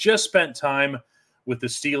week? You just spent time with the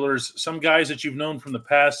Steelers, some guys that you've known from the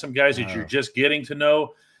past, some guys that you're just getting to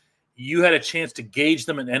know. You had a chance to gauge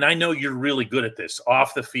them, and I know you're really good at this,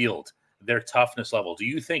 off the field, their toughness level. Do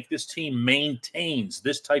you think this team maintains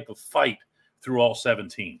this type of fight through all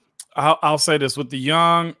 17? I'll say this, with the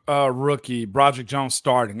young rookie, Broderick Jones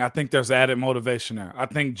starting, I think there's added motivation there. I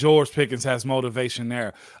think George Pickens has motivation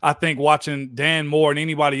there. I think watching Dan Moore and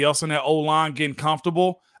anybody else in that O-line getting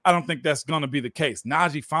comfortable, I don't think that's going to be the case.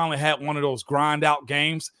 Najee finally had one of those grind-out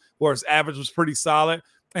games where his average was pretty solid,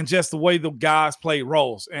 and just the way the guys play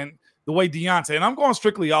roles and the way Deontay, and I'm going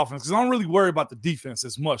strictly offense because I don't really worry about the defense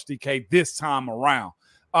as much, DK, this time around.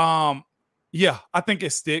 I think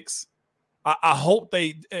it sticks. I hope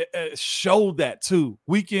they show that too,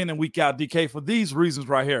 week in and week out, DK, for these reasons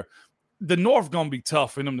right here. The North going to be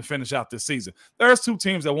tough for them to finish out this season. There's 2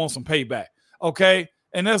 teams that want some payback, okay?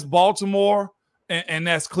 And that's Baltimore and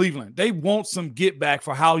that's Cleveland. They want some get back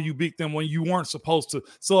for how you beat them when you weren't supposed to.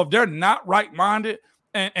 So if they're not right-minded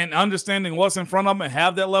and understanding what's in front of them and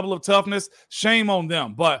have that level of toughness, shame on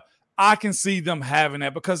them. But I can see them having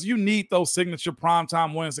that because you need those signature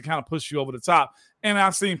primetime wins to kind of push you over the top. And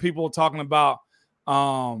I've seen people talking about,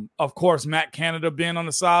 of course, Matt Canada being on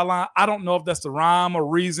the sideline. I don't know if that's the rhyme or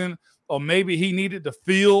reason, or maybe he needed to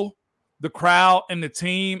feel the crowd and the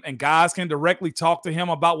team, and guys can directly talk to him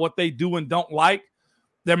about what they do and don't like.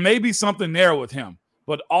 There may be something there with him.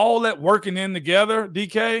 But all that working in together,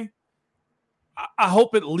 DK, I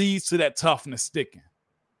hope it leads to that toughness sticking.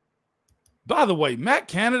 By the way, Matt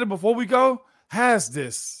Canada, before we go, has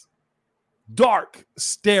this dark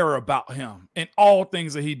stare about him in all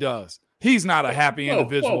things that he does. He's not a happy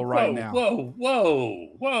individual right now.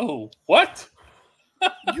 Whoa. What?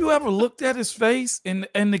 You ever looked at his face in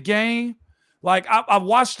the game? Like I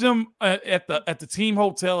watched him at the team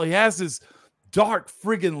hotel. He has this dark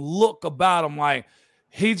friggin' look about him, like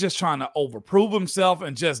he's just trying to overprove himself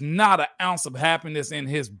and just not an ounce of happiness in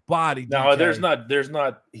his body. No, there's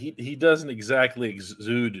not. He doesn't exactly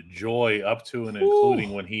exude joy up to and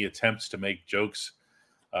including when he attempts to make jokes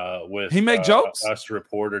with jokes? Us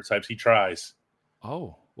reporter types. He tries.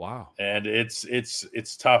 Oh, wow. And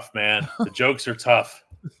it's tough, man. The jokes are tough.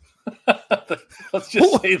 Let's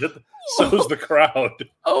just say that so's the crowd.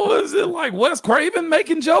 Oh, is it like Wes Craven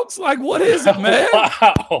making jokes? Like, what is it, man?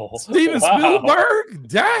 Wow. Steven Spielberg?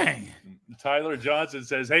 Dang. Tyler Johnson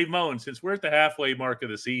says, hey, Moan, since we're at the halfway mark of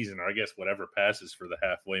the season, or I guess whatever passes for the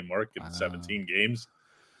halfway mark in 17 games,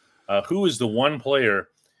 who is the one player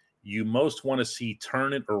you most want to see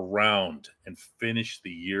turn it around and finish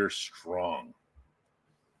the year strong?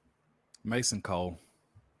 Mason Cole.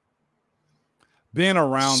 Being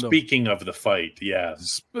around him. Speaking of the fight, yeah.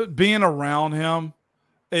 Being around him,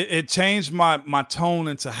 it changed my tone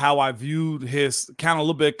into how I viewed his kind of a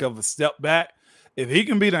little bit of a step back. If he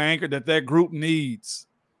can be the anchor that group needs,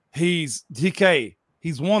 he's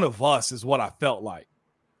one of us is what I felt like.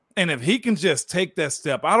 And if he can just take that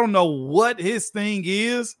step, I don't know what his thing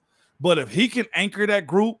is, but if he can anchor that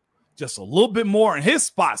group just a little bit more in his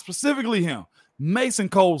spot, specifically him, Mason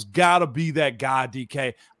Cole's got to be that guy,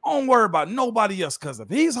 DK. Don't worry about nobody else, because if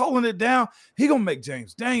he's holding it down, he going to make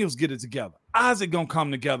James Daniels get it together. Isaac going to come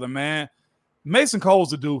together, man. Mason Cole's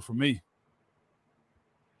the dude for me.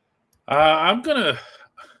 Can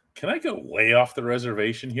I go way off the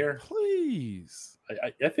reservation here? Please.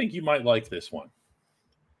 I think you might like this one.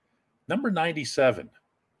 Number 97,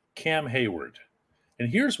 Cam Hayward. And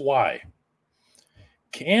here's why.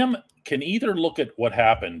 Cam can either look at what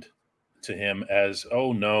happened to him as,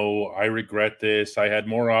 oh no, I regret this. I had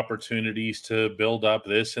more opportunities to build up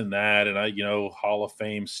this and that. And Hall of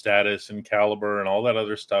Fame status and caliber and all that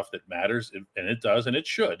other stuff that matters. And it does, and it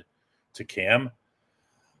should, to Cam.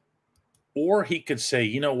 Or he could say,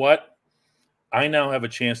 you know what? I now have a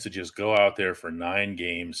chance to just go out there for 9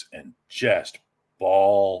 games and just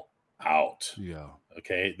ball out. Yeah.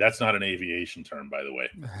 Okay. That's not an aviation term, by the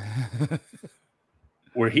way.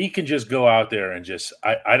 Where he can just go out there and just,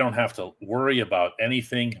 I don't have to worry about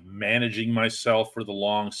anything, managing myself for the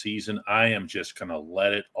long season. I am just going to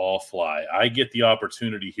let it all fly. I get the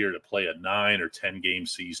opportunity here to play a 9 or 10 game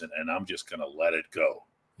season, and I'm just going to let it go.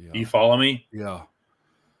 Yeah. You follow me? Yeah.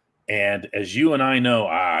 And as you and I know,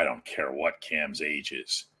 I don't care what Cam's age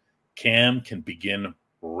is. Cam can begin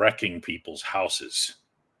wrecking people's houses.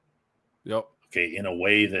 Yep. Okay, in a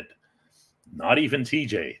way that not even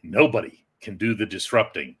TJ, nobody can do the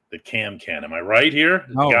disrupting that Cam can. Am I right here?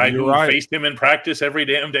 No, the guy you're who right. Faced him in practice every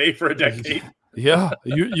damn day for a decade. Yeah,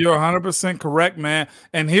 you're 100% correct, man.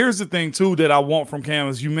 And here's the thing, too, that I want from Cam,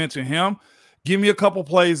 as you mentioned him. Give me a couple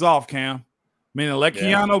plays off, Cam. Meaning let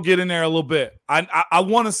Keanu get in there a little bit. I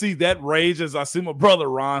want to see that rage, as I see my brother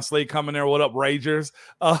Ron Slade coming there. What up, Ragers?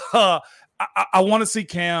 I want to see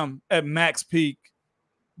Cam at max peak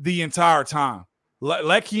the entire time.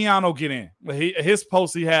 Let Keanu get in. His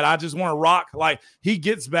post he had, I just want to rock. Like, he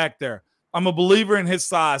gets back there. I'm a believer in his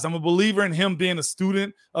size. I'm a believer in him being a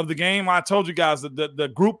student of the game. I told you guys that the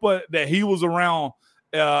group that he was around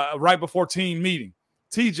right before team meeting.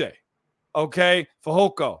 TJ, okay,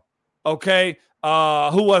 Fajoko, okay,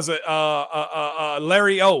 who was it?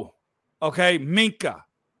 Larry O, okay, Minka.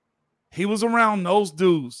 He was around those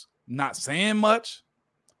dudes, not saying much,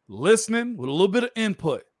 listening with a little bit of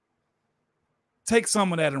input. Take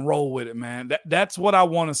some of that and roll with it, man. That's what I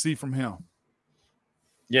want to see from him.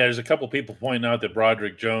 Yeah, there's a couple people pointing out that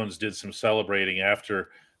Broderick Jones did some celebrating after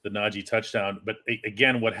the Najee touchdown. But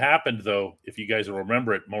again, what happened, though, if you guys will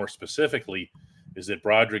remember it more specifically, is that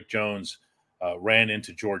Broderick Jones ran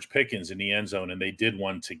into George Pickens in the end zone, and they did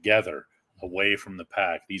one together away from the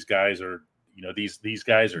pack. These guys are, these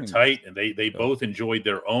guys are tight, and they both enjoyed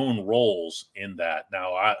their own roles in that.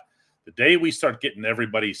 Now, the day we start getting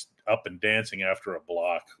everybody up and dancing after a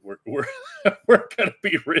block, we're we're going to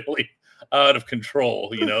be really out of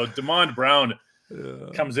control. Damond Brown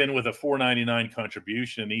comes in with a $4.99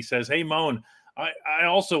 contribution, and he says, "Hey, Moan, I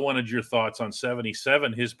also wanted your thoughts on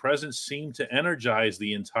 77. His presence seemed to energize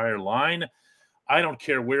the entire line. I don't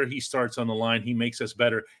care where he starts on the line. He makes us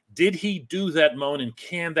better. Did he do that, Moan, and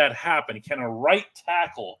can that happen? Can a right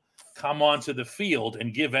tackle come onto the field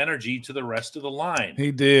and give energy to the rest of the line?"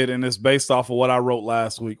 He did, and it's based off of what I wrote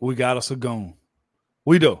last week. We got us a goon.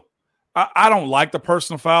 We do. I don't like the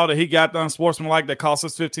personal foul that he got done sportsmanlike that cost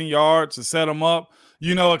us 15 yards to set him up,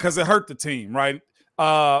 because it hurt the team, right?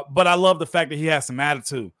 But I love the fact that he has some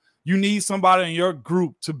attitude. You need somebody in your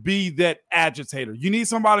group to be that agitator. You need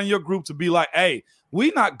somebody in your group to be like, hey,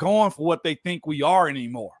 we're not going for what they think we are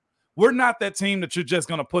anymore. We're not that team that you're just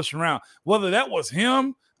going to push around. Whether that was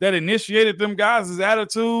him that initiated them guys'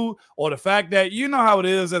 attitude, or the fact that you know how it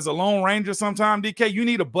is as a Lone Ranger sometimes, DK, you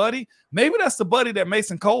need a buddy. Maybe that's the buddy that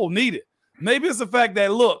Mason Cole needed. Maybe it's the fact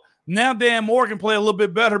that, look, now Dan Moore can play a little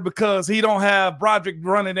bit better because he don't have Broderick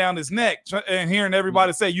running down his neck and hearing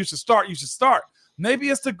everybody say, you should start. Maybe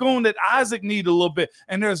it's the goon that Isaac needed a little bit,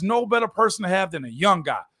 and there's no better person to have than a young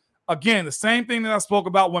guy. Again, the same thing that I spoke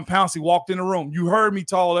about when Pouncey walked in the room. You heard me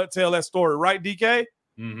tell that story, right, DK?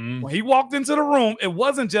 Mm-hmm. When he walked into the room, it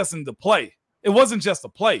wasn't just in the play. It wasn't just a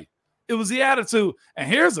play. It was the attitude. And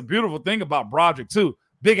here's a beautiful thing about Broderick, too.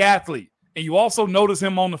 Big athlete. And you also notice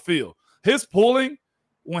him on the field. His pulling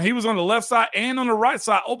when he was on the left side and on the right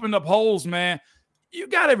side, opened up holes, man. You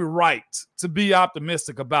got every right to be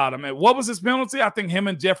optimistic about him. And what was his penalty? I think him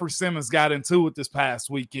and Jeffrey Simmons got into it this past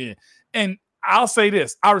weekend. And I'll say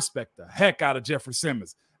this. I respect the heck out of Jeffrey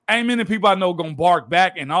Simmons. Ain't many people I know going to bark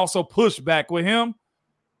back and also push back with him.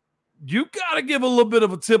 You got to give a little bit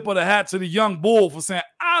of a tip of the hat to the young bull for saying,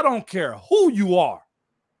 I don't care who you are.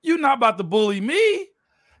 You're not about to bully me.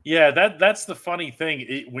 Yeah, that's the funny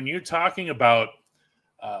thing. When you're talking about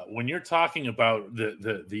the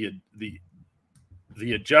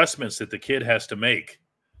adjustments that the kid has to make,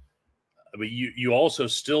 I mean, you also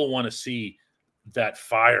still want to see that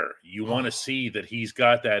fire. You want to see that he's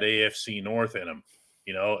got that AFC North in him,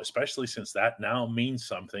 especially since that now means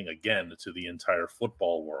something again to the entire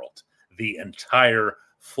football world. The entire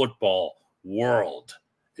football world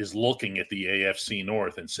is looking at the AFC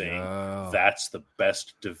North and saying, that's the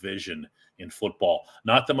best division in football.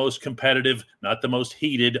 Not the most competitive, not the most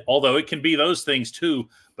heated, although it can be those things too,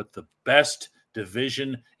 but the best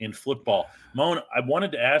division in football. Moan, I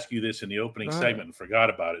wanted to ask you this in the opening segment and forgot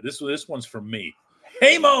about it. This one's from me.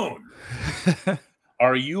 Hey, Moan,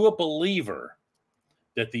 are you a believer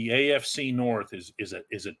that the AFC North is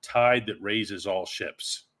a tide that raises all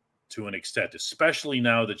ships to an extent, especially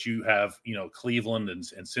now that you have, Cleveland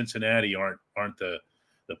and Cincinnati aren't the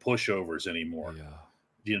pushovers anymore?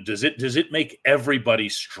 Yeah. Does it make everybody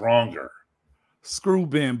stronger? Screw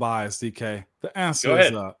being biased, DK. The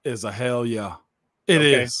answer is a hell yeah. It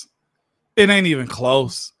is. It ain't even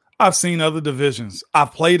close. I've seen other divisions.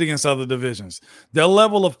 I've played against other divisions. Their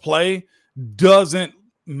level of play doesn't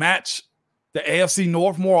match the AFC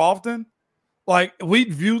North more often. Like, we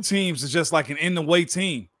view teams as just like an in-the-way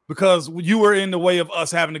team because you were in the way of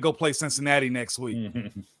us having to go play Cincinnati next week.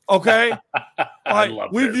 Okay?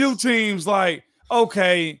 Like, we view teams like,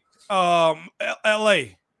 okay,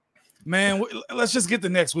 L.A., man, let's just get the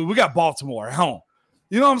next week. We got Baltimore at home.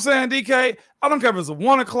 You know what I'm saying, DK? I don't care if it's a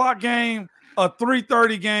 1 o'clock game, a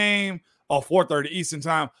 3:30 game, or 4:30 Eastern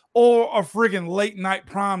time, or a friggin' late night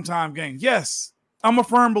primetime game. Yes, I'm a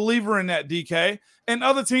firm believer in that, DK. And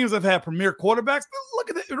other teams have had premier quarterbacks. Look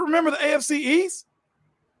at it. Remember the AFC East?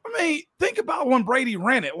 I mean, think about when Brady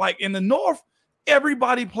ran it. Like, in the North,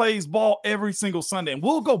 everybody plays ball every single Sunday, and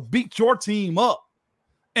we'll go beat your team up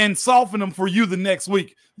and soften them for you the next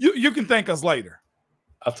week. You can thank us later.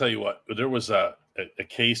 I'll tell you what. There was a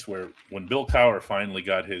case where when Bill Cowher finally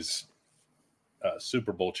got his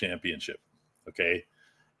Super Bowl championship, okay,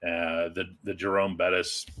 the Jerome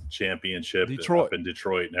Bettis championship up in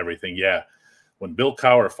Detroit and everything. Yeah, when Bill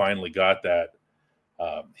Cowher finally got that,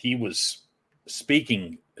 he was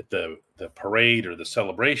speaking at the parade or the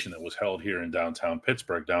celebration that was held here in downtown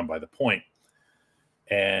Pittsburgh, down by the Point,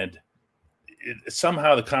 and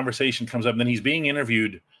somehow the conversation comes up, and then he's being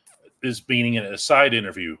interviewed, being a side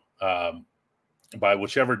interview by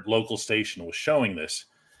whichever local station was showing this,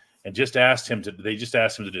 and they just asked him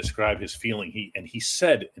to describe his feeling. He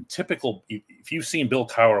said, in typical, if you've seen Bill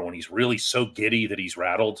Cowher when he's really so giddy that he's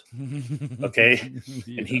rattled, okay,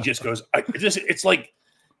 yeah. And he just goes,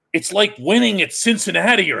 it's like winning at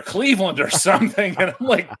Cincinnati or Cleveland or something. And I'm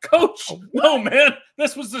like, Coach, no, man,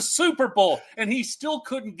 this was the Super Bowl. And he still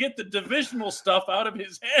couldn't get the divisional stuff out of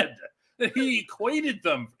his head. He equated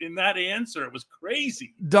them in that answer. It was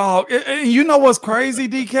crazy. Dog, you know what's crazy,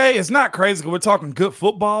 DK? It's not crazy because we're talking good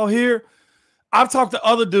football here. I've talked to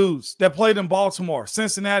other dudes that played in Baltimore,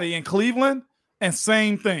 Cincinnati, and Cleveland, and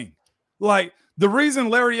same thing. Like, the reason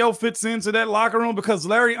Larry O fits into that locker room because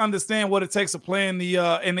Larry understands what it takes to play in the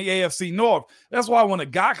AFC North. That's why when a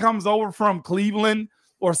guy comes over from Cleveland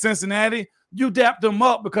or Cincinnati, you dap them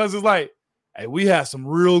up because it's like, hey, we had some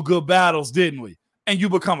real good battles, didn't we? And you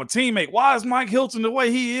become a teammate. Why is Mike Hilton the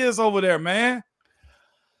way he is over there, man?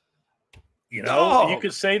 You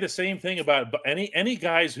could say the same thing about any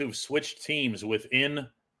guys who've switched teams within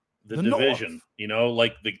the division. North.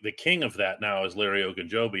 Like the king of that now is Larry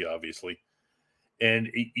Ogunjobi, obviously. And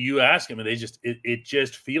you ask him, and it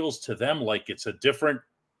just feels to them like it's a different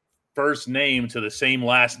first name to the same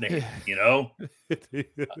last name,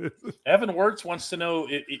 Evan Wirtz wants to know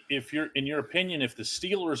if you're, in your opinion, if the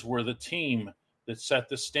Steelers were the team that set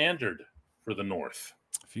the standard for the North.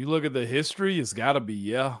 If you look at the history, it's got to be,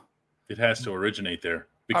 yeah. It has to originate there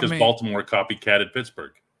because Baltimore copycatted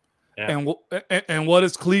Pittsburgh. Yeah. And what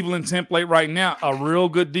is Cleveland template right now? A real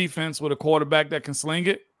good defense with a quarterback that can sling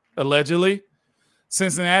it, allegedly.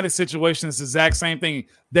 Cincinnati situation is the exact same thing.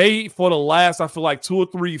 They, for the last, I feel like 2 or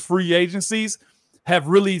 3 free agencies, have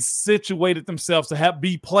really situated themselves to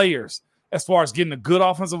be players as far as getting a good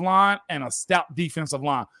offensive line and a stout defensive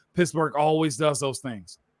line. Pittsburgh always does those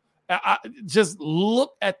things. I just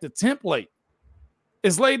look at the template.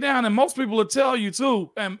 is laid down, and most people will tell you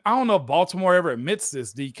too, and I don't know if Baltimore ever admits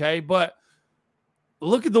this, DK, but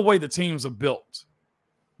look at the way the teams are built.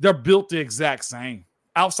 They're built the exact same.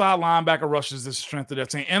 Outside linebacker rushes the strength of their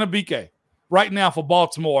team. And a BK right now for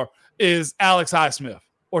Baltimore is Alex Highsmith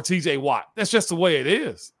or TJ Watt. That's just the way it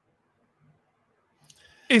is.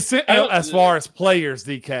 It's as far as players,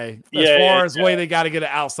 DK. As far as way they got to get an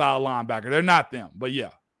outside linebacker. They're not them, but yeah.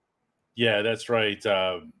 Yeah, that's right.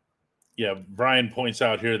 Brian points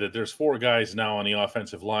out here that there's 4 guys now on the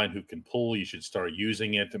offensive line who can pull. You should start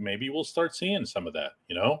using it. And maybe we'll start seeing some of that,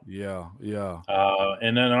 Yeah.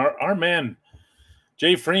 And then our man,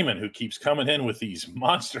 Jay Freeman, who keeps coming in with these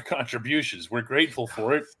monster contributions. We're grateful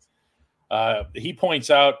for it. He points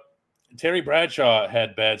out Terry Bradshaw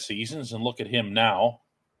had bad seasons, and look at him now.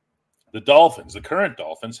 The current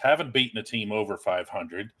Dolphins, haven't beaten a team over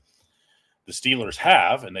 500. The Steelers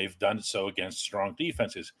have, and they've done so against strong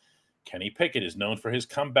defenses. Kenny Pickett is known for his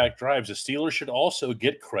comeback drives. The Steelers should also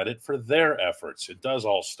get credit for their efforts. It does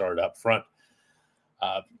all start up front.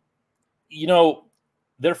 They're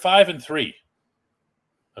 5-3,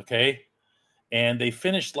 okay? And they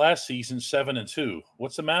finished last season 7-2.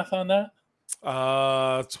 What's the math on that?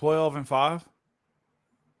 12-5.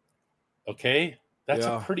 Okay, that's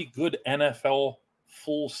a pretty good NFL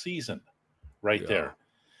full season right there.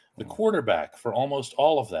 The quarterback for almost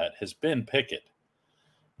all of that has been Pickett.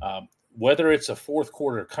 Whether it's a fourth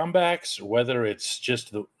quarter comebacks, or whether it's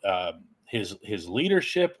just his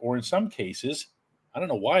leadership, or in some cases, I don't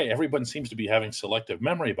know why everyone seems to be having selective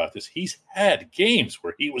memory about this. He's had games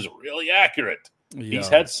where he was really accurate. Yeah. He's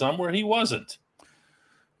had some where he wasn't.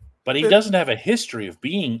 But he doesn't have a history of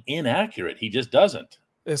being inaccurate. He just doesn't.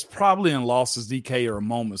 It's probably in losses, DK, or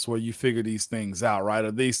moments where you figure these things out, right?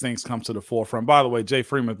 Or these things come to the forefront. By the way, Jay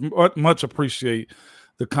Freeman, much appreciate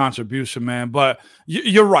the contribution, man. But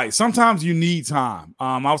you're right. Sometimes you need time.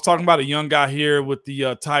 I was talking about a young guy here with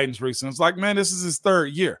the Titans recently. It's like, man, this is his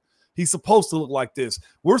 3rd year. He's supposed to look like this.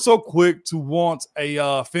 We're so quick to want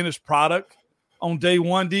a finished product on day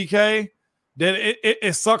one, DK, that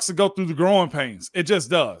it sucks to go through the growing pains. It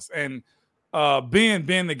just does. And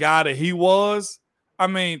being the guy that he was, I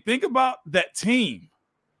mean, think about that team.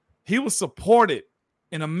 He was supported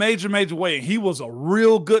in a major way, and he was a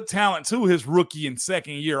real good talent too his rookie and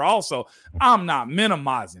second year also. I'm not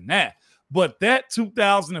minimizing that. But that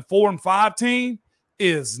 2004 and 5 team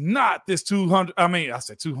is not this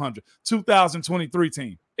 2023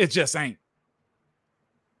 team. It just ain't.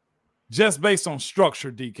 Just based on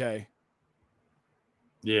structure, DK.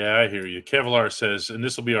 Yeah, I hear you. Kevlar says, and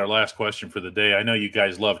this will be our last question for the day. I know you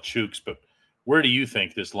guys love Chooks, but where do you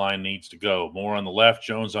think this line needs to go? More on the left,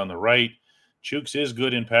 Jones on the right. Chooks is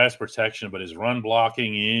good in pass protection, but his run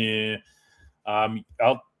blocking,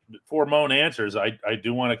 before Moan answers, I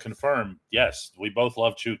do want to confirm, yes, we both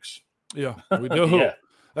love Chooks. Yeah, we do. Yeah,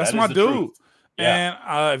 that's my dude.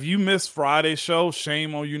 Yeah. And if you missed Friday's show,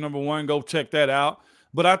 shame on you, number one. Go check that out.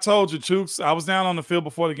 But I told you, Chooks, I was down on the field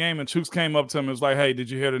before the game, and Chooks came up to me and was like, hey, did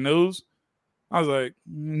you hear the news? I was like,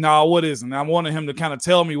 no, what isn't? I wanted him to kind of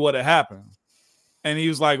tell me what had happened. And he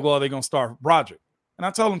was like, well, they're going to start Broderick. And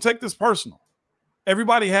I told him, take this personal.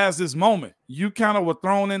 Everybody has this moment. You kind of were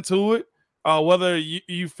thrown into it, whether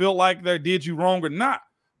you feel like they did you wrong or not.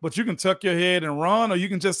 But you can tuck your head and run, or you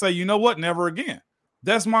can just say, you know what, never again.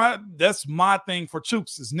 That's my thing for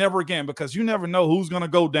Chooks is never again, because you never know who's going to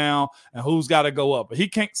go down and who's got to go up. But he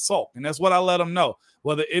can't sulk, and that's what I let him know.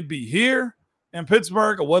 Whether it be here in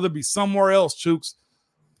Pittsburgh or whether it be somewhere else, Chooks,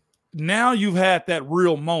 now you've had that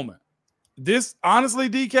real moment. This, honestly,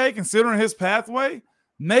 DK, considering his pathway,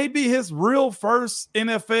 may be his real first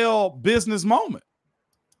NFL business moment.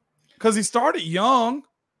 Because he started young,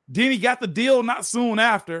 then he got the deal not soon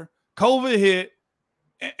after. COVID hit,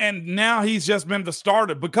 and now he's just been the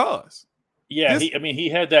starter because. Yeah, he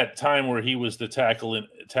had that time where he was the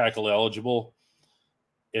tackle eligible,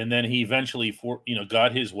 and then he eventually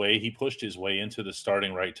got his way. He pushed his way into the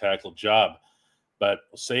starting right tackle job. But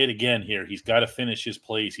I'll say it again here. He's got to finish his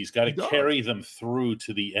plays. He's got to carry them through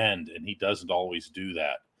to the end, and he doesn't always do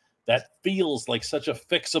that. That feels like such a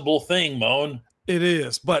fixable thing, Moan. It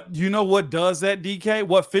is. But you know what does that, DK?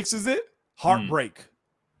 What fixes it? Heartbreak.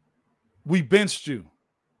 We benched you.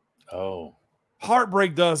 Oh.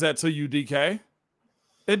 Heartbreak does that to you, DK.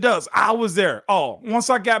 It does. I was there. Oh,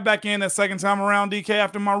 once I got back in that second time around, DK,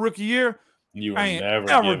 after my rookie year, I ain't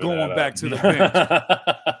ever going back to the bench.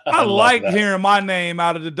 I like hearing my name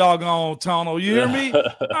out of the doggone tunnel. You hear me?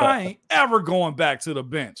 I ain't ever going back to the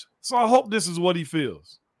bench. So I hope this is what he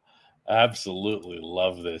feels. Absolutely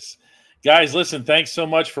love this. Guys, listen, thanks so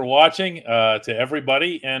much for watching to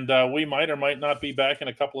everybody. And we might or might not be back in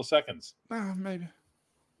a couple of seconds. Maybe.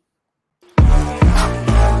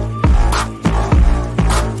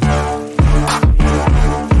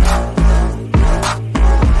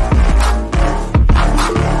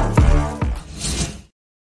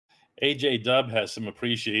 AJ Dub has some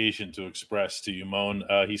appreciation to express to you, Moan.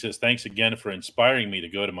 He says, thanks again for inspiring me to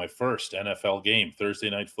go to my first NFL game. Thursday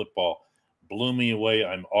Night Football blew me away.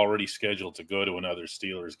 I'm already scheduled to go to another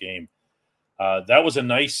Steelers game. That was a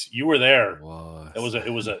nice. You were there.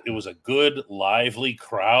 It was a good, lively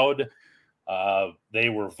crowd. They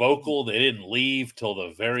were vocal. They didn't leave till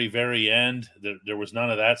the very, very end. There was none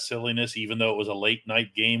of that silliness, even though it was a late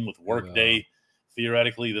night game with workday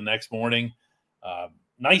theoretically the next morning.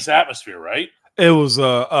 Nice atmosphere, right? It was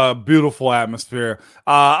a beautiful atmosphere.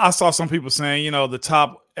 I saw some people saying, the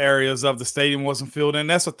top areas of the stadium wasn't filled in.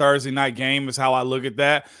 That's a Thursday night game is how I look at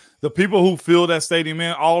that. The people who filled that stadium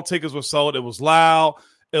in, all tickets were sold. It was loud.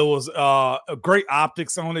 It was a great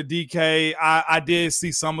optics on the DK. I did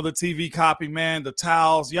see some of the TV copy, man. The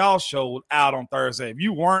towels, y'all showed out on Thursday. If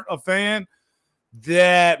you weren't a fan,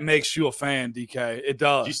 that makes you a fan, DK. It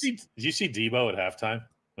does. Did you see Debo at halftime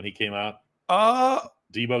when he came out?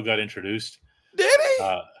 Debo got introduced. Did he?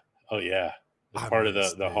 Oh yeah, as part of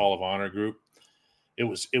the Hall of Honor group. It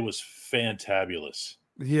was fantabulous.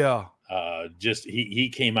 Yeah. Just he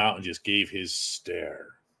came out and just gave his stare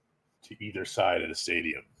to either side of the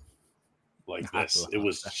stadium like this. It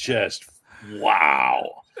was just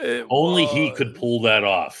wow. Only he could pull that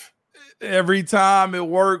off. Every time it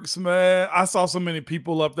works, man. I saw so many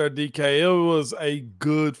people up there, DK. It was a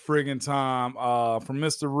good friggin' time. From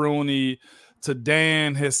Mr. Rooney to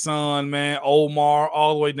Dan, his son, man, Omar,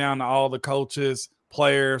 all the way down to all the coaches,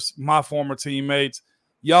 players, my former teammates.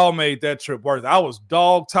 Y'all made that trip worth it. I was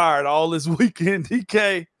dog tired all this weekend,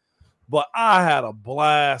 DK, but I had a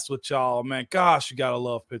blast with y'all, man. Gosh, you got to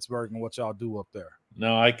love Pittsburgh and what y'all do up there.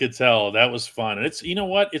 No, I could tell. That was fun. And it's, you know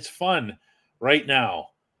what? It's fun right now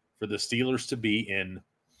for the Steelers to be in.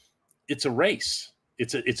 It's a race.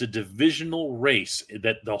 It's a divisional race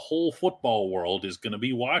that the whole football world is going to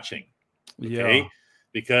be watching. Okay? Yeah.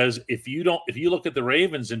 Because if you look at the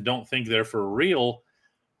Ravens and don't think they're for real,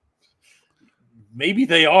 maybe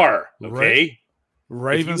they are. Okay.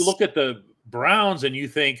 Ravens. If you look at the Browns and you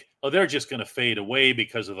think, oh, they're just going to fade away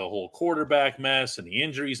because of the whole quarterback mess and the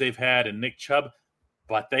injuries they've had and Nick Chubb,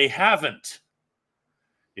 but they haven't.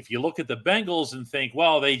 If you look at the Bengals and think,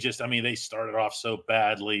 well, they started off so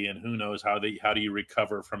badly and who knows how do you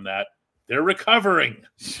recover from that? They're recovering.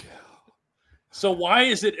 So why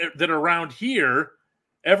is it that around here,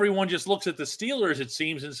 everyone just looks at the Steelers, it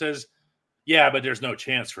seems, and says, yeah, but there's no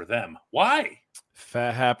chance for them. Why?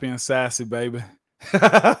 Fat, happy, and sassy, baby.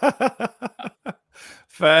 Fat,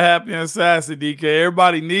 happy, and sassy, DK.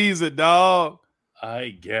 Everybody needs it, dog.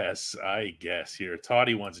 I guess here.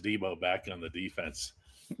 Toddy wants Debo back on the defense.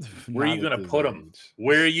 Where are you going to put him?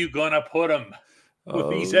 Where are you going to put him? With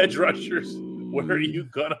these edge rushers, where are you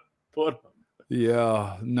going to put him?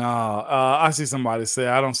 Yeah, nah. I see somebody say,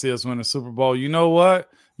 I don't see us winning the Super Bowl. You know what?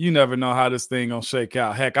 You never know how this thing going to shake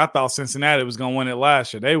out. Heck, I thought Cincinnati was going to win it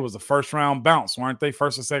last year. They was a first-round bounce, weren't they?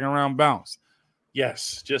 First or second-round bounce.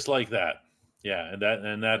 Yes, just like that. Yeah,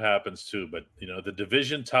 and that happens too. But, the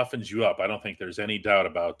division toughens you up. I don't think there's any doubt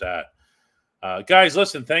about that. Guys,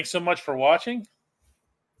 listen, thanks so much for watching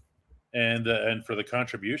and for the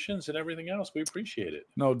contributions and everything else. We appreciate it.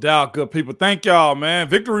 No doubt, good people. Thank y'all, man.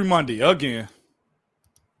 Victory Monday again.